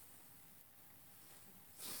identification.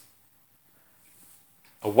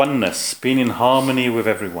 A oneness, being in harmony with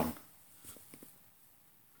everyone.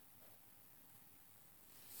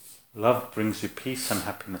 Love brings you peace and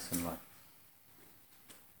happiness in life.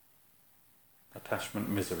 Attachment,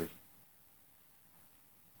 misery.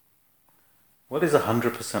 What is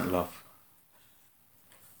 100% love?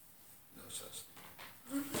 No such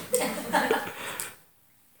thing.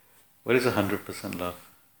 What is 100% love?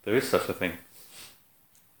 There is such a thing.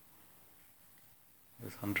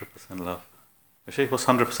 There's 100% love. Actually, what's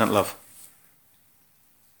 100% love?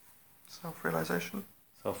 Self-realization.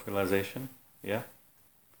 Self-realization, yeah.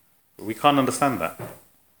 But we can't understand that.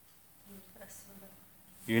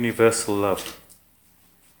 Universal love.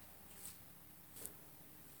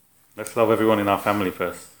 Let's love everyone in our family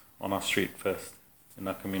first, on our street first, in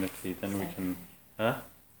our community. Then we can,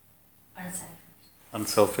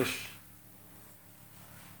 unselfish.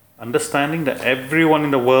 Understanding that everyone in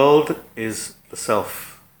the world is the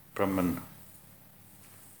self, Brahman.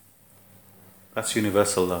 That's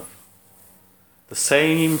universal love. The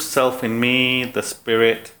same self in me, the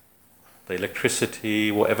spirit, the electricity,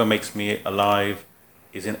 whatever makes me alive,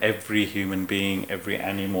 is in every human being, every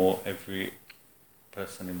animal, every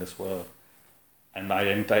person in this world. And I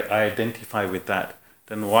identify with that.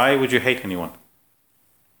 Then why would you hate anyone?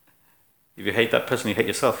 If you hate that person, you hate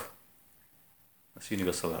yourself. That's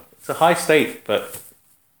universal love. It's a high state, but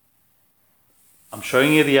I'm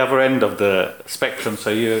showing you the other end of the spectrum so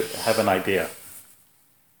you have an idea.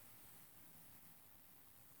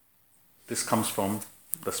 This comes from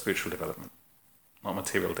the spiritual development, not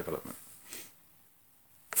material development.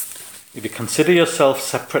 If you consider yourself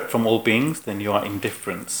separate from all beings, then you are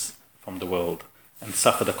indifference from the world and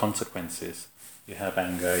suffer the consequences. You have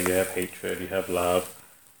anger, you have hatred, you have love.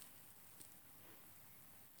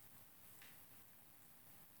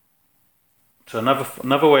 So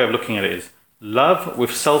another way of looking at it is, love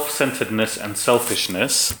with self-centeredness and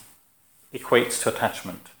selfishness equates to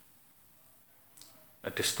attachment. A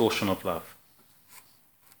distortion of love.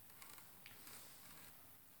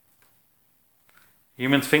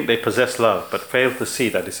 Humans think they possess love, but fail to see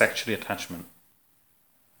that it's actually attachment.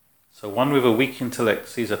 So one with a weak intellect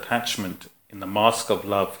sees attachment in the mask of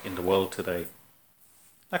love in the world today.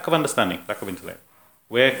 Lack of understanding, lack of intellect.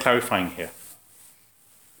 We're clarifying here.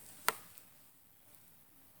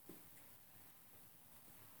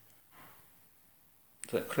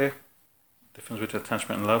 Is that clear? Difference between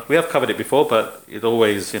attachment and love. We have covered it before, but it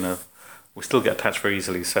always, we still get attached very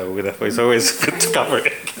easily, so therefore it's always good to cover it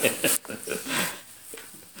again.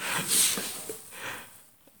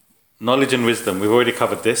 Knowledge and wisdom. We've already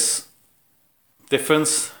covered this.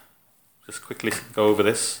 Difference. Just quickly go over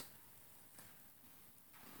this.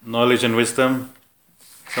 Knowledge and wisdom.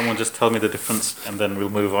 Someone just tell me the difference, and then we'll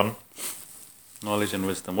move on. Knowledge and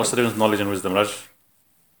wisdom. What's the difference between knowledge and wisdom, Raj? It's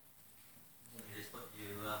what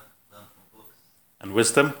you learn from books. And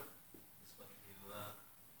wisdom? It's what you,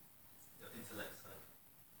 your intellect side.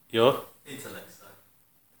 Your? Intellect side.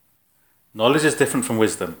 Knowledge is different from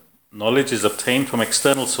wisdom. Knowledge is obtained from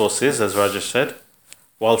external sources, as Rajesh said,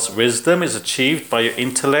 whilst wisdom is achieved by your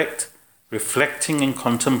intellect reflecting and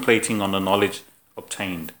contemplating on the knowledge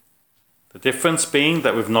obtained. The difference being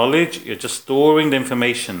that with knowledge, you're just storing the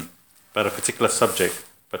information about a particular subject,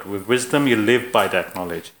 but with wisdom, you live by that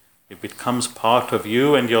knowledge. It becomes part of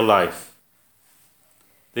you and your life.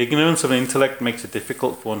 The ignorance of the intellect makes it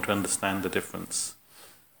difficult for one to understand the difference.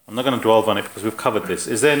 I'm not going to dwell on it because we've covered this.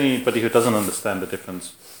 Is there anybody who doesn't understand the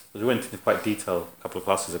difference? Because we went into quite detail a couple of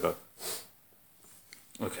classes ago.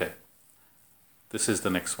 Okay. This is the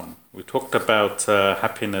next one. We talked about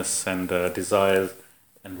happiness and desires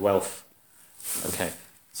and wealth. Okay.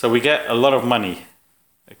 So we get a lot of money.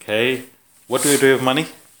 Okay. What do we do with money?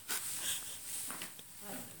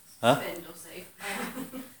 Huh? Spend or save.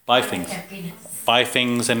 Buy things. Happiness. Buy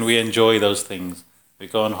things and we enjoy those things. We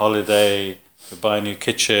go on holiday, we buy a new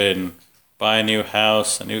kitchen, buy a new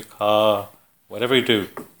house, a new car, whatever you do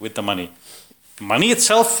with the money. Money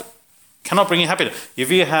itself cannot bring you happiness. If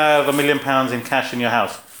you have £1 million in cash in your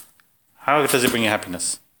house, how does it bring you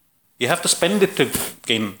happiness? You have to spend it to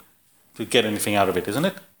get anything out of it, isn't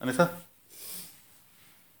it, Anita?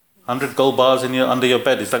 100 gold bars under your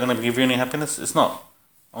bed, is that going to give you any happiness? It's not.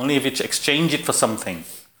 Only if you exchange it for something,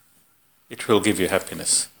 it will give you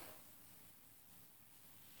happiness.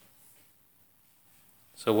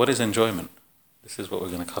 So what is enjoyment? This is what we're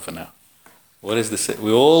going to cover now. What is this?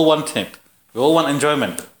 We all want it. We all want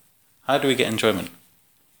enjoyment. How do we get enjoyment?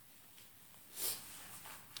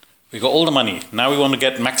 We got all the money. Now we want to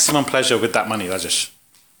get maximum pleasure with that money, Rajesh.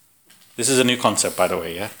 This is a new concept, by the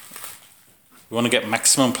way, yeah? We want to get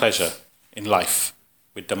maximum pleasure in life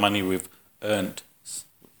with the money we've earned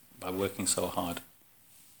by working so hard.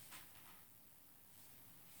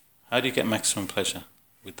 How do you get maximum pleasure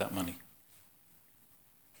with that money?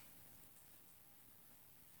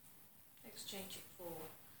 Exchange it for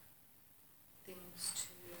things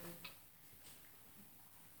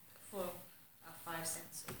for our 5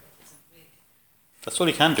 sense organs, really. That's all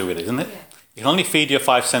you can do with it, isn't it? Yeah. You can only feed your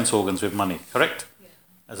 5 sense organs with money, correct? Yeah.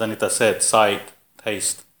 As Anita said, sight,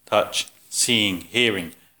 taste, touch, seeing,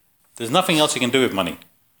 hearing. There's nothing else you can do with money.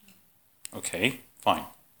 Okay, fine.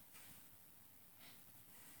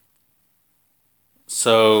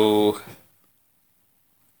 So,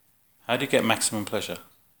 how do you get maximum pleasure?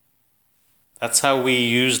 That's how we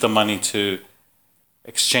use the money to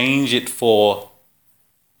exchange it for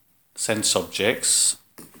sense objects.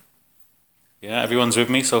 Yeah, everyone's with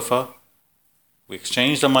me so far? We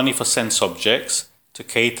exchange the money for sense objects to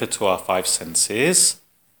cater to our 5 senses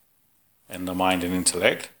and the mind and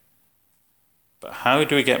intellect. But how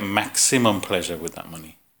do we get maximum pleasure with that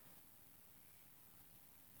money?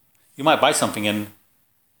 You might buy something and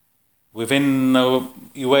within,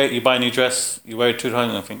 you buy a new dress, you wear it 2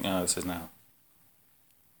 times and think, this is now.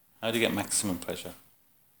 How do you get maximum pleasure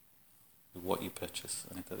with what you purchase?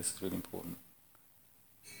 I think that this is really important.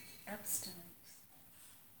 Abstinence.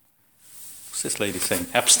 What's this lady saying?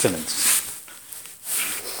 Abstinence.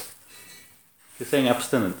 You're saying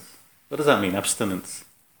abstinence. What does that mean, abstinence?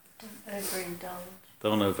 Don't overindulge.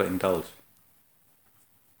 Don't overindulge.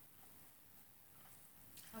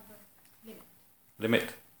 Have a limit. Limit. Be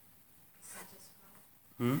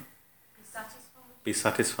satisfied. Hmm? Be satisfied. Be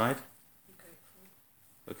satisfied. Be grateful.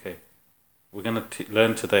 Okay. We're going to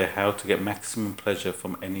learn today how to get maximum pleasure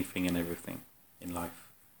from anything and everything in life.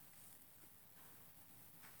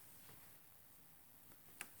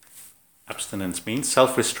 Abstinence means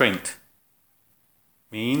self-restraint.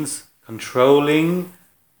 Means controlling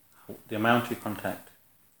the amount you contact,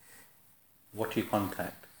 what you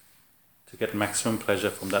contact, to get maximum pleasure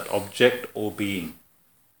from that object or being.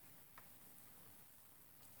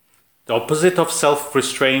 The opposite of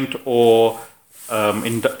self-restraint or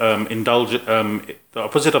the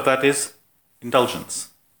opposite of that is indulgence.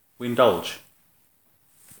 We indulge.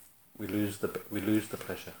 We lose the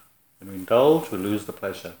pleasure. When we indulge, we lose the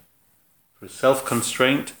pleasure. For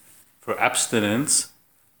self-constraint, for abstinence,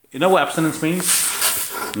 you know what abstinence means?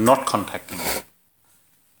 Not contacting it.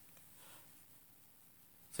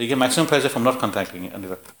 So you get maximum pleasure from not contacting it.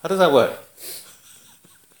 How does that work?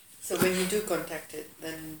 So when you do contact it,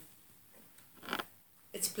 then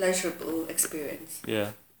it's pleasurable experience.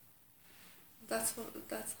 Yeah. That's how.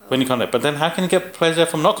 When you contact, but then how can you get pleasure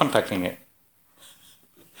from not contacting it?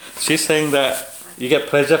 She's saying that you get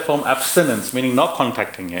pleasure from abstinence, meaning not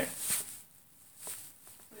contacting it.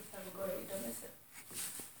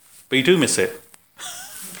 But you do miss it.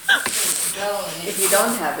 If you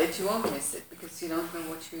don't have it, you won't miss it because you don't know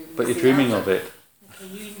what you're But you're missing dreaming out of it. Okay,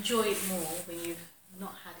 you enjoy it more when you've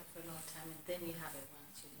not had it for a long time, and then you have it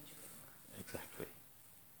once, you enjoy it more. Exactly.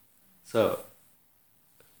 So,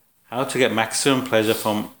 how to get maximum pleasure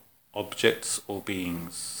from objects or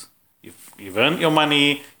beings? You've earned your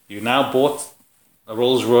money. You now bought a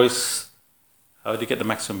Rolls Royce. How do you get the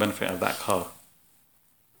maximum benefit out of that car?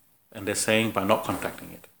 And they're saying by not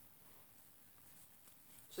contacting it.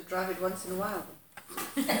 So drive it once in a while.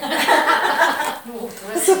 It's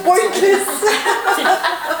It's pointless.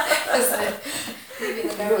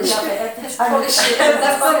 love it at the time. Polish it.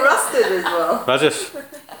 That's so rusted as well.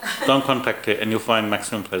 Rajesh, don't contact it and you'll find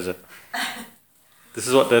maximum pleasure. This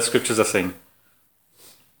is what the scriptures are saying.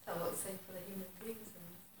 That's what it's saying for the human beings.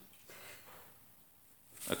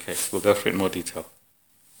 Okay, we'll go through it in more detail.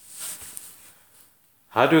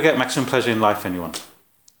 How do we get maximum pleasure in life, anyone?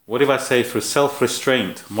 What if I say through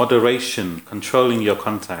self-restraint, moderation, controlling your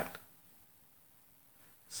contact?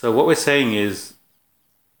 So what we're saying is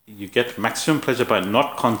you get maximum pleasure by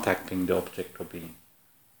not contacting the object or being.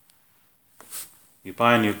 You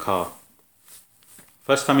buy a new car.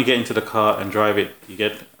 First time you get into the car and drive it, you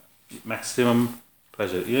get maximum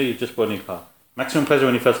pleasure. Yeah, you just bought a new car. Maximum pleasure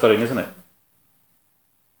when you first got in, isn't it?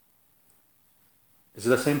 Is it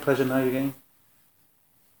the same pleasure now you're getting?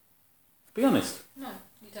 Be honest. No,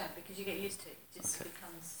 you don't, because you get used to it. It just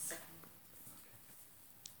becomes second.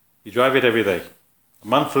 You drive it every day. A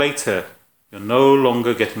month later, you're no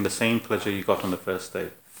longer getting the same pleasure you got on the first day.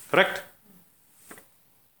 Correct?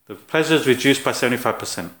 The pleasure is reduced by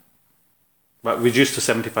 75%. But reduced to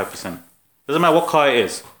 75%. Doesn't matter what car it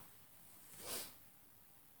is.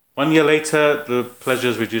 1 year later, the pleasure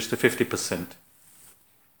is reduced to 50%.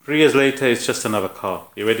 3 years later, it's just another car.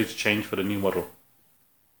 You're ready to change for the new model.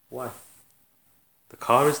 Why? The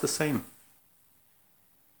car is the same.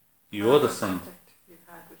 You're the same. Contact you've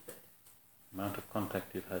had with it. Amount of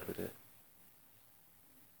contact you've had with it.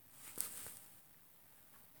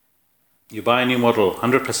 You buy a new model,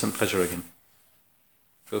 100% pleasure again.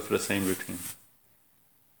 Go for the same routine.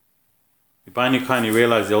 You buy a new car and you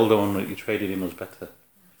realize the older one that you traded in was better.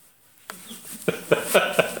 You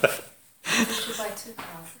should buy 2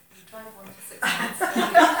 cars. You drive one for 6 months, and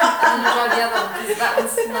you drive the other one because that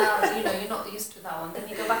one's now, you're not used to that one. Then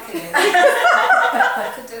you go back again.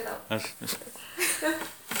 I could do that.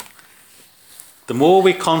 The more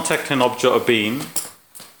we contact an object or being,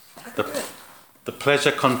 the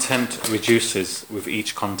pleasure content reduces with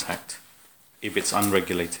each contact if it's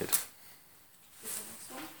unregulated.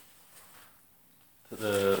 To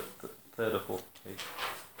the third or fourth page.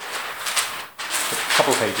 A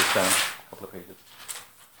couple of pages down. A couple of pages.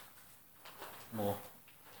 More.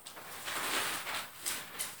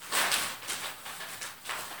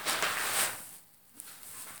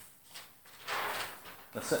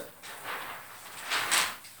 That's it.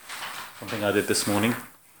 Something I did this morning.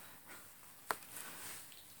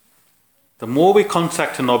 The more we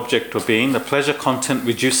contact an object or being, the pleasure content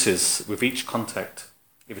reduces with each contact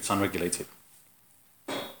if it's unregulated.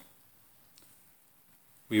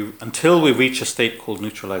 Until we reach a state called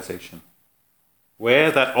neutralization, where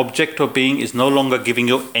that object or being is no longer giving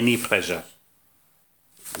you any pleasure.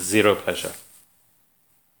 Zero pleasure.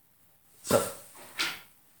 So,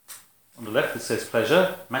 on the left it says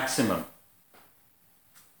pleasure, maximum.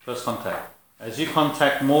 First contact. As you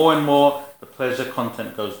contact more and more, the pleasure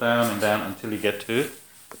content goes down and down until you get to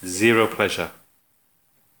zero pleasure.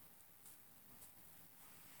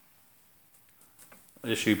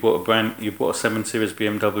 Just you bought a 7 Series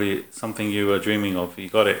BMW, something you were dreaming of, you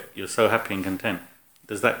got it, you're so happy and content.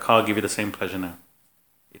 Does that car give you the same pleasure now?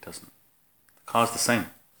 It doesn't. The car's the same.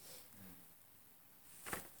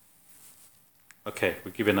 Okay,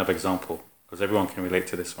 we'll give you another example, because everyone can relate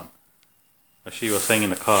to this one. Actually, you were saying in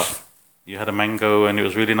the car, you had a mango and it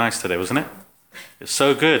was really nice today, wasn't it? It's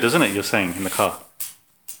so good, isn't it, you're saying, in the car?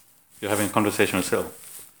 You're having a conversation with Sil.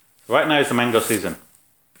 Right now is the mango season.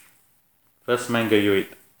 First mango you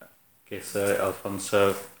eat. Okay, so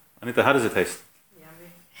Alfonso. Anita, how does it taste?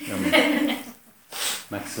 Yummy. Yummy.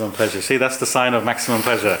 Maximum pleasure. See, that's the sign of maximum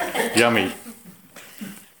pleasure. Yummy.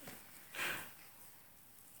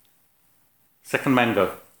 Second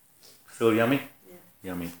mango. Still yummy?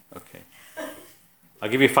 Yeah. Yummy. Okay. I'll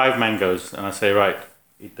give you 5 mangoes and I say, right,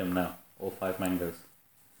 eat them now. All 5 mangoes.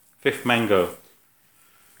 5th mango.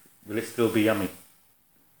 Will it still be yummy?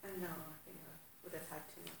 No, I think I would have had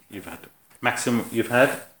to. You've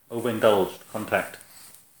had overindulged contact.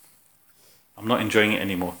 I'm not enjoying it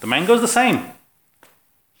anymore. The mango's the same.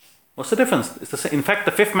 What's the difference? It's the same. In fact,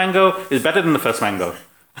 the 5th mango is better than the first mango.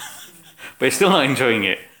 But you're still not enjoying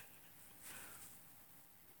it.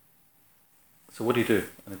 So what do?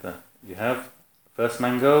 Anita? You have first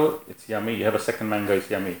mango, it's yummy. You have a second mango, it's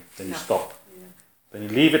yummy. Then you stop. Yeah. Then you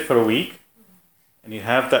leave it for a week. And you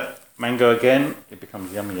have that mango again, it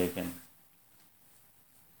becomes yummy again.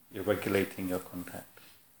 You're regulating your contact.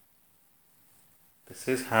 This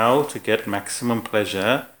is how to get maximum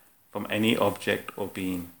pleasure from any object or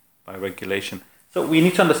being, by regulation. So we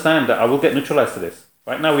need to understand that I will get neutralized to this.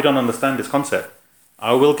 Right now we don't understand this concept.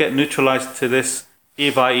 I will get neutralized to this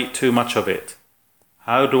if I eat too much of it.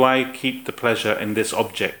 How do I keep the pleasure in this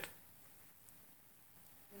object?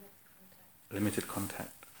 Limited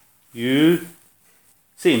contact. You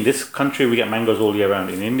see, in this country we get mangoes all year round.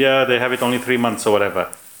 In India they have it only 3 months or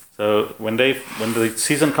whatever. So when the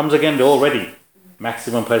season comes again, they're all ready.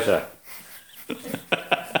 Maximum pleasure. We're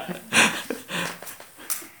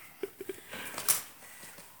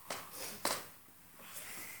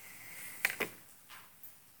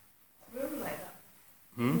all like that.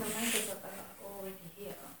 Hmm? The mangoes that are already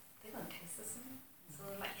here, they don't taste the same. So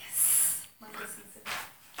we're like, yes, mango season.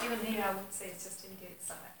 Even here, I would say it's just India, it's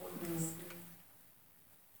like always.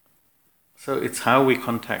 So it's how we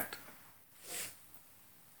contact.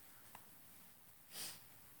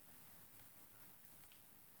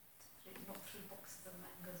 Not 3 boxes of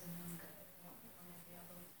mangoes in one go, one every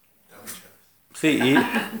other week. Don't See,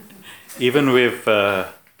 even with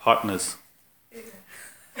partners,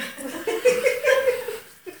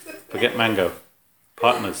 forget mango,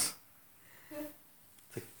 partners,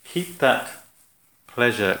 to keep that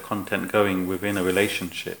pleasure content going within a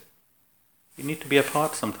relationship, you need to be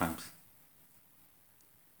apart sometimes.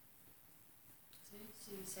 So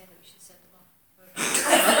you say that we should set them up for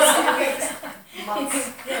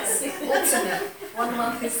Months. Yes, alternate. 1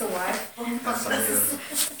 month is the wife, 1 month That's is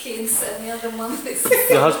the kids, and the other month is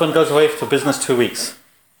Your husband goes away for business 2 weeks.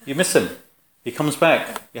 You miss him. He comes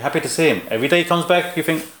back. You're happy to see him. Every day he comes back, you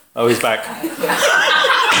think, oh, he's back.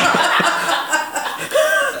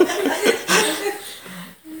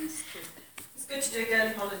 It's good to do a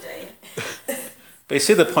girly holiday. But you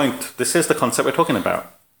see the point, this is the concept we're talking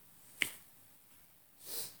about.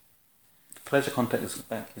 Pleasure content is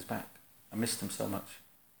back, he's back. I missed him so much.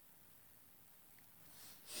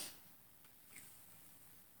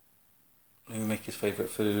 Let me make his favourite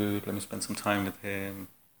food, let me spend some time with him.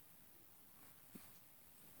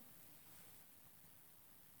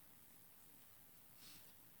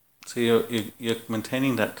 So you're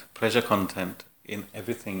maintaining that pleasure content in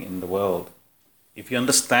everything in the world. If you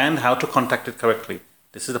understand how to contact it correctly,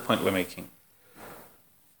 this is the point we're making.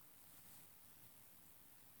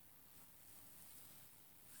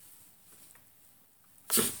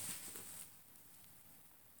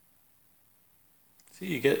 See,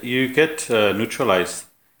 you get neutralized.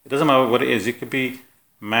 It doesn't matter what it is. You could be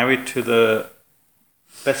married to the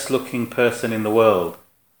best looking person in the world.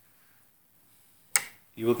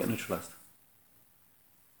 You will get neutralized.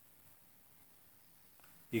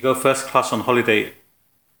 You go first class on holiday,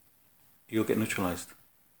 you'll get neutralized.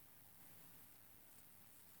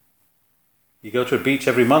 You go to a beach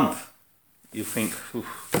every month, you think,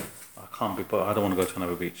 I can't be bothered, I don't want to go to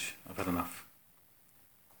another beach, I've had enough.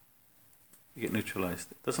 You get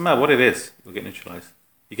neutralized. It doesn't matter what it is, you'll get neutralized.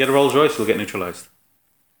 You get a Rolls Royce, you'll get neutralized.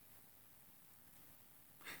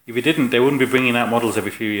 If you didn't, they wouldn't be bringing out models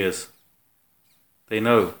every few years. They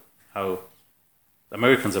know how, the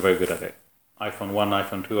Americans are very good at it. iPhone 1,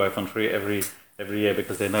 iPhone 2, iPhone 3 every year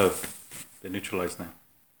because they know they're neutralized now.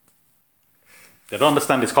 They don't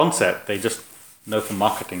understand this concept, they just know from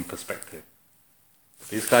marketing perspective.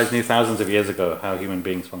 These guys knew thousands of years ago how human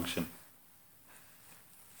beings function.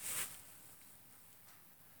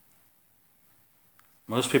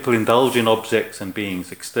 Most people indulge in objects and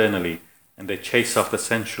beings externally and they chase after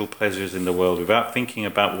sensual pleasures in the world without thinking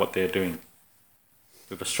about what they're doing.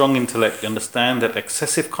 With a strong intellect, you understand that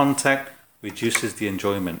excessive contact reduces the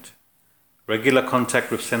enjoyment. Regular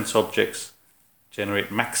contact with sense objects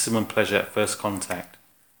generate maximum pleasure at first contact.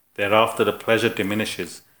 Thereafter, the pleasure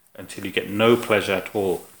diminishes until you get no pleasure at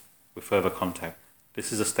all with further contact.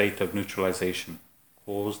 This is a state of neutralization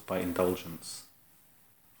caused by indulgence.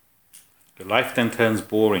 Your life then turns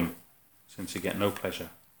boring since you get no pleasure.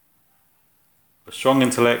 With a strong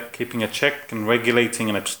intellect, keeping a check and regulating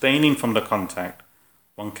and abstaining from the contact,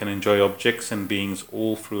 one can enjoy objects and beings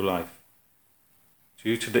all through life.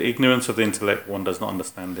 Due to the ignorance of the intellect, one does not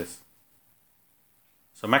understand this.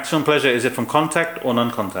 So maximum pleasure, is it from contact or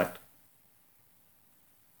non-contact?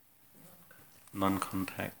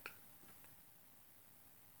 Non-contact.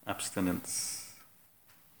 Abstinence.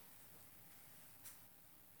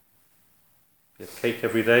 You have cake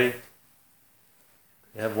every day.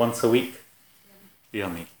 You have once a week.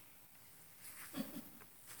 Yummy.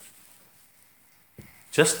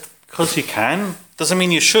 Just because you can doesn't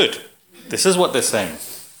mean you should. This is what they're saying.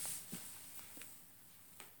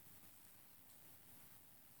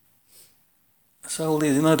 So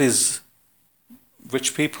these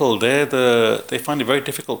rich people, they find it very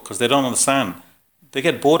difficult because they don't understand. They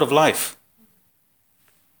get bored of life.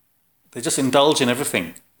 They just indulge in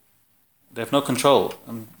everything. They have no control.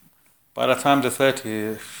 And by the time they're 30,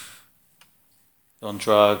 they're on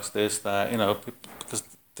drugs, this, that, because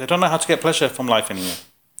they don't know how to get pleasure from life anymore.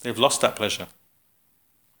 They've lost that pleasure.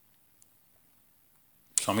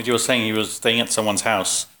 Swamiji was saying he was staying at someone's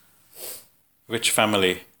house rich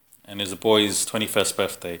family, and it was the boy's 21st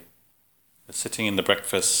birthday. They're sitting in the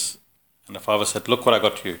breakfast, and the father said, "Look what I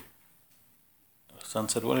got you." The son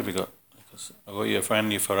said, "What have you got?" He goes, "I got you a brand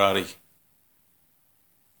new Ferrari."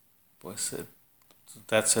 Boy said,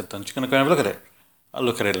 Dad said, "Aren't you going to go and have a look at it?" "I'll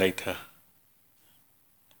look at it later."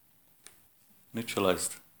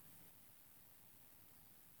 Neutralized.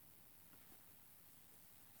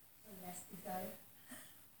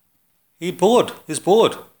 He's bored. He's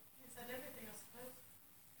bored.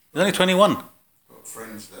 He's only 21. Got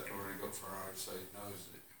friends that already got Ferrari, so he knows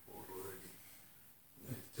that you're bored already.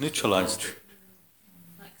 Neutralized.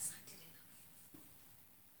 Not excited enough.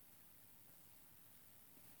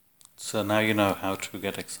 So now you know how to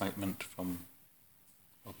get excitement from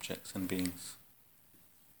objects and beings.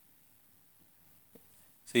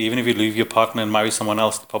 See, even if you leave your partner and marry someone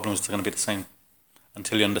else, the problem is going to be the same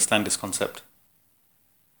until you understand this concept.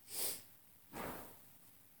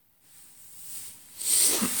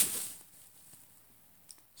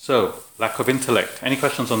 So, lack of intellect. Any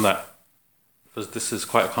questions on that? Because this is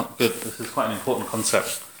quite this is quite an important concept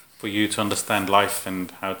for you to understand life and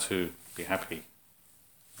how to be happy.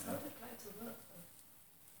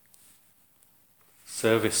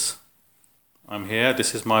 Service. I'm here,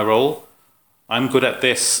 this is my role. I'm good at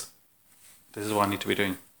this. This is what I need to be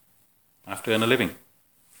doing. I have to earn a living.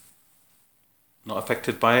 Not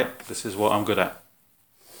affected by it, this is what I'm good at.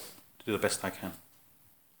 Do the best I can.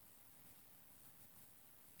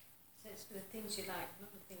 So it's the things you like,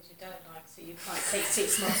 not the things you don't like, so you can't take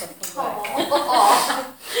 6 months off from work.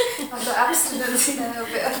 I've got abstinence now, a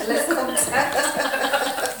bit of less contact.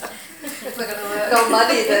 It's not going to work. No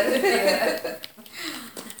money then.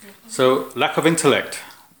 So, lack of intellect.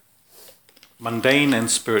 Mundane and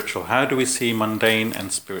spiritual. How do we see mundane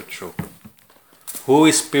and spiritual? Who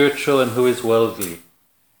is spiritual and who is worldly?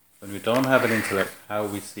 When we don't have an intellect, how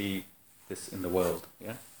we see this in the world.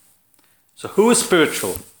 Yeah. So who is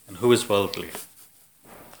spiritual and who is worldly?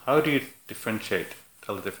 How do you differentiate,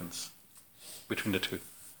 tell the difference between the two?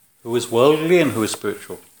 Who is worldly and who is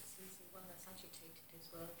spiritual? It's the one that's agitated is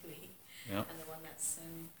worldly, Yeah. and the one that's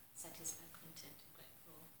satisfied, content, and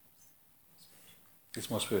grateful is spiritual. It's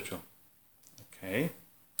more spiritual. Okay.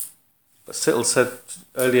 But Sittle said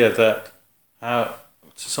earlier that how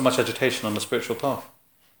so much agitation on the spiritual path.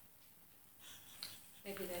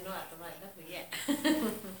 Maybe they're not at the right level yet.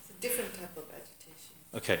 It's a different type of agitation.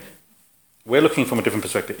 Okay. We're looking from a different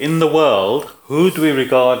perspective. In the world, who do we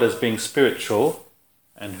regard as being spiritual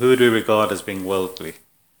and who do we regard as being worldly?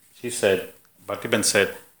 She said, Bhakti-Ben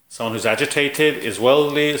said, someone who's agitated is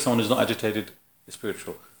worldly, someone who's not agitated is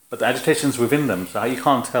spiritual. But the agitation's within them, so you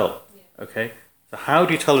can't tell. Yeah. Okay? So how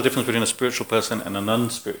do you tell the difference between a spiritual person and a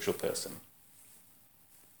non-spiritual person?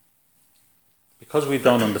 Because we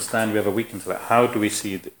don't understand, we have a weak intellect, how do we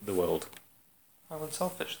see the world? How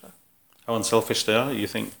unselfish though. How unselfish they are? You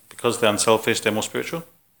think because they're unselfish, they're more spiritual?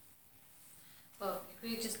 Well, if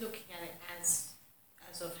we're just looking at it as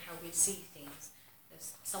of how we see things,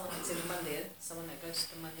 there's someone who's in the mandir, someone that goes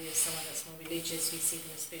to the mandir, someone that's more religious, we see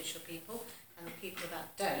them as spiritual people, and the people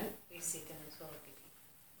that don't, we see them as worldly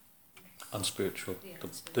people. Unspiritual. Yeah,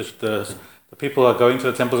 The people who are going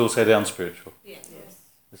to the temples will say they're unspiritual, Yeah.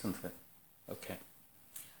 isn't it? Okay.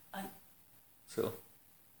 Um, So,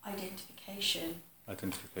 Identification.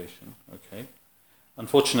 identification, okay.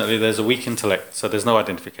 Unfortunately, there's a weak intellect, so there's no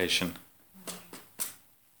identification.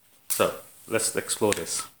 So, let's explore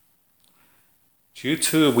this. Due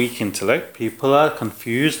to a weak intellect, people are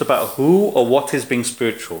confused about who or what is being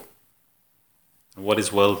spiritual and what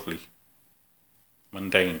is worldly,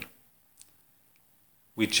 mundane.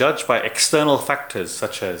 We judge by external factors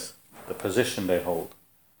such as the position they hold,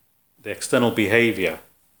 the external behavior.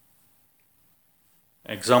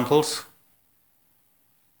 Examples?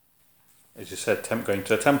 As you said, going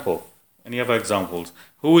to a temple. Any other examples?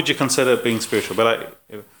 Who would you consider being spiritual? But like,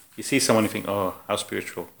 if you see someone, you think, oh, how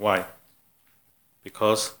spiritual? Why?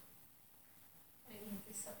 Because?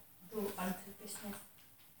 Do unselfishness,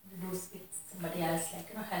 do with somebody else,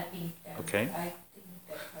 like, helping them. Okay. I think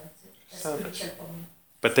that's Service. spiritual for me.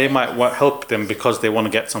 But they might help them because they want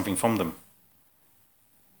to get something from them.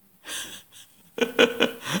 Could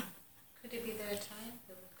it be their attire,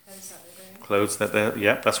 the clothes that they're wearing? Clothes that they're,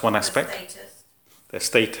 yeah, that's one aspect. Status. Their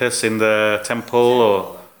status in the temple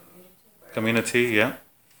or community, yeah.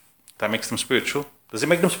 That makes them spiritual. Does it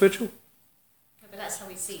make them spiritual? No, but that's how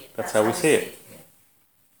we see it. That's how we see it.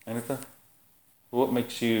 Anita? What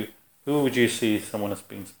makes you, who would you see someone as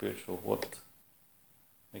being spiritual? What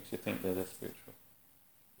makes you think they're spiritual?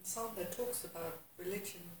 Some that talks about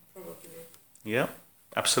religion, probably. Yeah,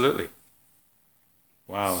 absolutely.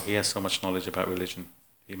 Wow, he has so much knowledge about religion.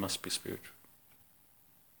 He must be spiritual.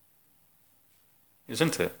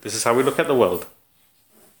 isn't it? This is how we look at the world.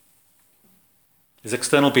 His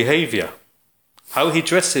external behavior, how he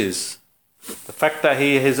dresses, the fact that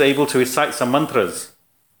he is able to recite some mantras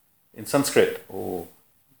in Sanskrit. Oh,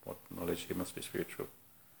 what knowledge, he must be spiritual.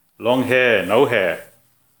 Long hair, no hair,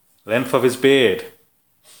 length of his beard.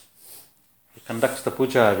 He conducts the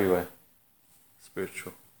puja everywhere.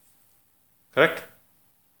 Spiritual. Correct?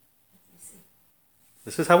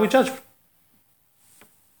 This is how we judge.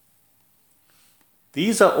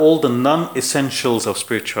 These are all the non-essentials of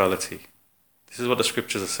spirituality. This is what the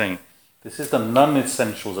scriptures are saying. This is the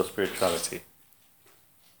non-essentials of spirituality.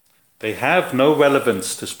 They have no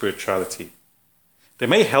relevance to spirituality. They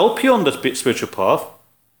may help you on the spiritual path.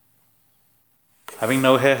 Having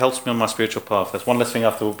no hair helps me on my spiritual path. That's one less thing I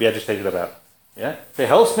have to be agitated about. Yeah? It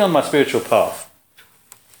helps me on my spiritual path.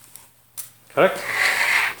 Correct?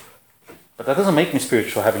 But that doesn't make me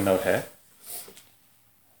spiritual, having no hair.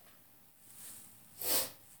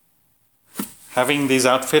 Having this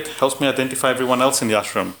outfit helps me identify everyone else in the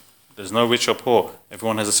ashram. There's no rich or poor.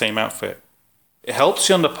 Everyone has the same outfit. It helps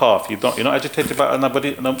you on the path. You're not agitated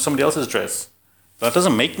about somebody else's dress. But that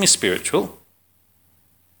doesn't make me spiritual.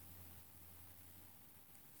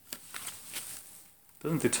 It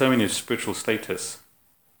doesn't determine your spiritual status.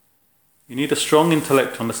 You need a strong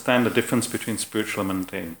intellect to understand the difference between spiritual and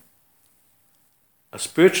mundane. A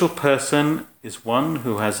spiritual person is one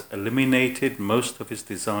who has eliminated most of his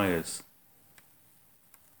desires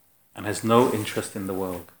and has no interest in the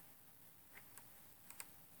world.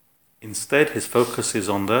 Instead, his focus is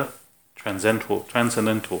on the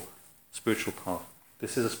transcendental spiritual path.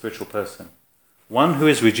 This is a spiritual person. One who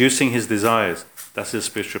is reducing his desires, that's a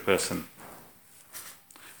spiritual person.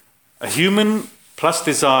 A human plus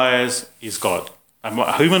desires is God.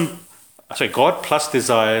 God plus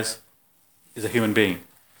desires is a human being.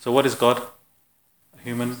 So what is God? A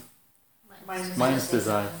human? Minus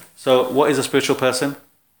desire. So what is a spiritual person?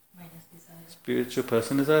 Minus desire. Spiritual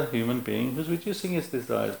person is a human being who's reducing his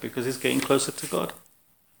desires because he's getting closer to God.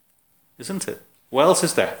 Isn't it? What else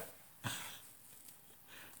is there?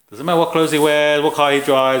 Doesn't matter what clothes he wears, what car he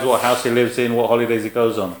drives, what house he lives in, what holidays he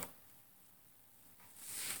goes on.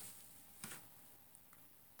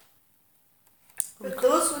 But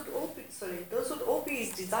those would all be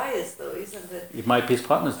his desires, though, isn't it? It might be his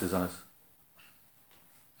partner's desires.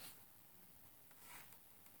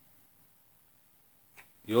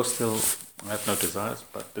 You're still, I have no desires,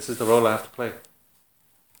 but this is the role I have to play.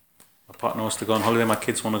 My partner wants to go on holiday, my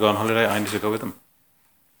kids want to go on holiday, I need to go with them.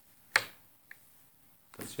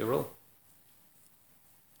 That's your role.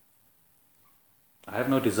 I have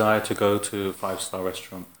no desire to go to a 5-star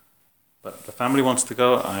restaurant, but the family wants to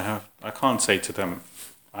go, I can't say to them,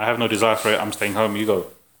 I have no desire for it, I'm staying home, you go.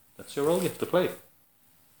 That's your role you have to play.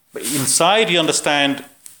 But inside you understand,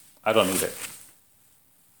 I don't need it.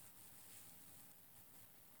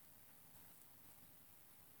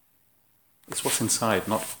 It's what's inside,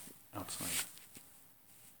 not outside.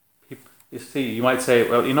 You see, you might say,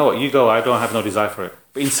 well, you know what, you go, I don't have no desire for it.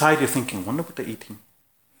 But inside you're thinking, wonder what they're eating.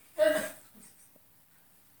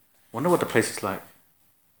 Wonder what the place is like.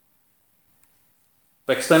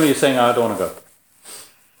 But externally you're saying, I don't want to go.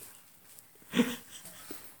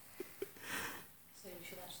 So you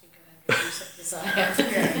should actually go and reduce that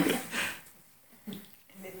desire.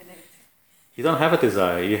 Eliminate. You don't have a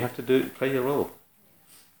desire, you have to play your role.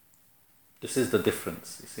 This is the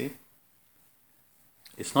difference, you see.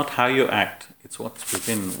 It's not how you act, it's what's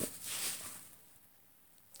within.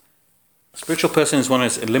 A spiritual person is one who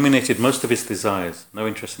has eliminated most of his desires, no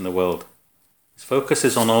interest in the world. His focus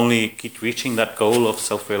is on only keep reaching that goal of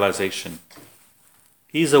self-realization.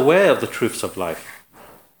 He is aware of the truths of life.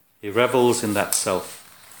 He revels in that self.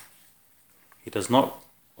 He does not,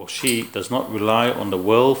 or she does not rely on the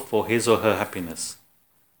world for his or her happiness.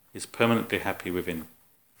 He is permanently happy within.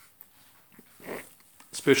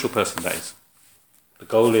 A spiritual person, that is. The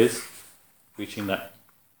goal is reaching that.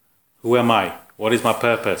 Who am I? What is my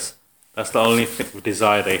purpose? That's the only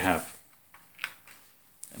desire they have.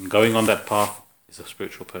 And going on that path is a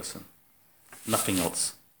spiritual person. Nothing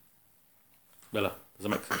else. Bella,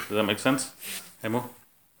 does that make sense? Hemo?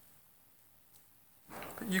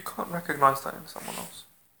 But you can't recognise that in someone else.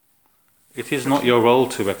 It is not your role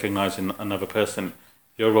to recognise in another person.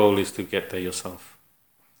 Your role is to get there yourself.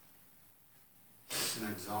 It's an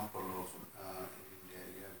example of in India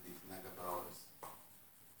you have these mega powers.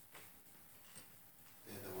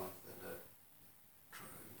 They're the ones that are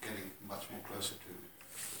getting much more closer to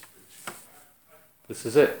the spiritual. This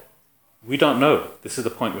is it. We don't know. This is the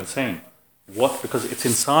point we're saying. What? Because it's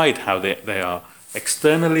inside how they are.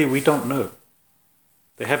 Externally, we don't know.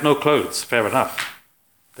 They have no clothes, fair enough.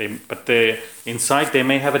 Inside they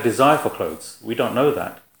may have a desire for clothes. We don't know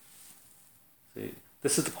that. See,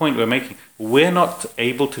 this is the point we're making. We're not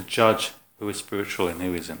able to judge who is spiritual and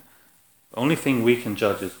who isn't. The only thing we can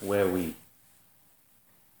judge is where we.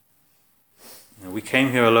 We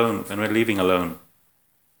came here alone and we're leaving alone.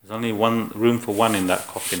 There's only one room for one in that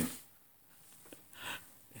coffin.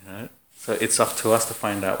 So it's up to us to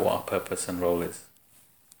find out what our purpose and role is,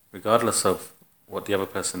 regardless of what the other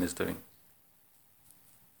person is doing.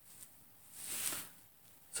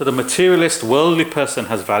 So the materialist, worldly person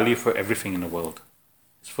has value for everything in the world.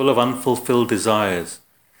 It's full of unfulfilled desires,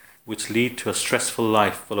 which lead to a stressful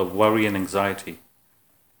life full of worry and anxiety.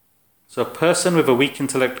 So a person with a weak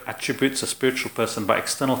intellect attributes a spiritual person by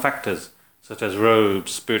external factors, such as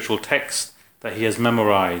robes, spiritual text that he has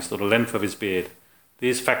memorized, or the length of his beard.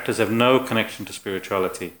 These factors have no connection to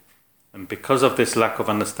spirituality. And because of this lack of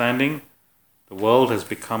understanding, the world has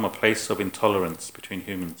become a place of intolerance between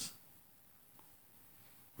humans.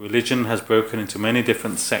 Religion has broken into many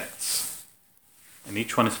different sects, and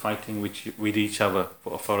each one is fighting with each other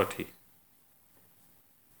for authority.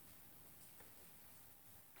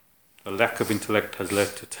 The lack of intellect has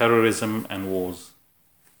led to terrorism and wars.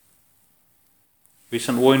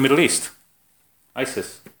 Recent war in Middle East,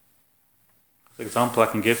 ISIS. That's an example I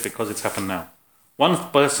can give because it's happened now. One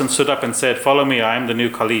person stood up and said, "Follow me, I am the new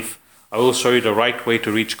Caliph. I will show you the right way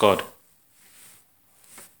to reach God."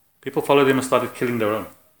 People followed him and started killing their own.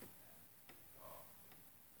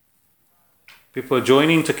 People were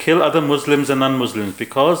joining to kill other Muslims and non-Muslims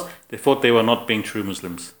because they thought they were not being true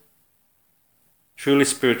Muslims. Truly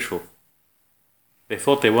spiritual. They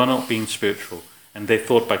thought they were not being spiritual. And they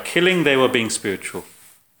thought by killing they were being spiritual.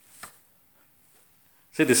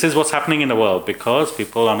 See, this is what's happening in the world because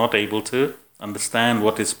people are not able to understand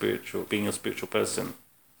what is spiritual, being a spiritual person.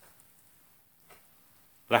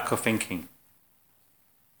 Lack of thinking.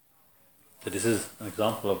 So this is an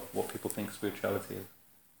example of what people think spirituality is.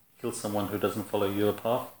 Kill someone who doesn't follow your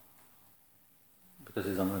path because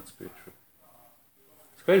he's unspiritual.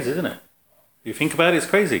 It's crazy, isn't it? If you think about it, it's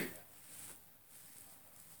crazy.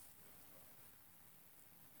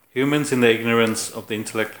 Humans in their ignorance of the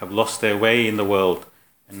intellect have lost their way in the world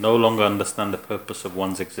and no longer understand the purpose of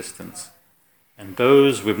one's existence. And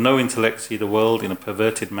those with no intellect see the world in a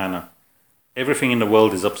perverted manner. Everything in the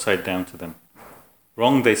world is upside down to them.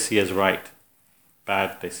 Wrong they see as right,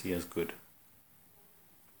 bad they see as good.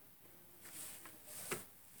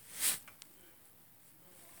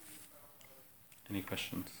 Any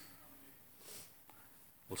questions?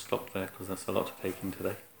 We'll stop there because that's a lot to take in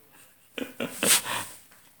today.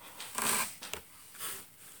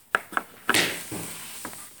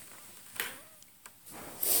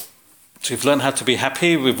 So you've learned how to be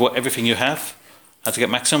happy with everything you have, how to get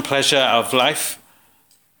maximum pleasure out of life,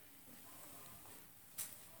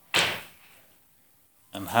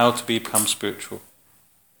 and how to become spiritual.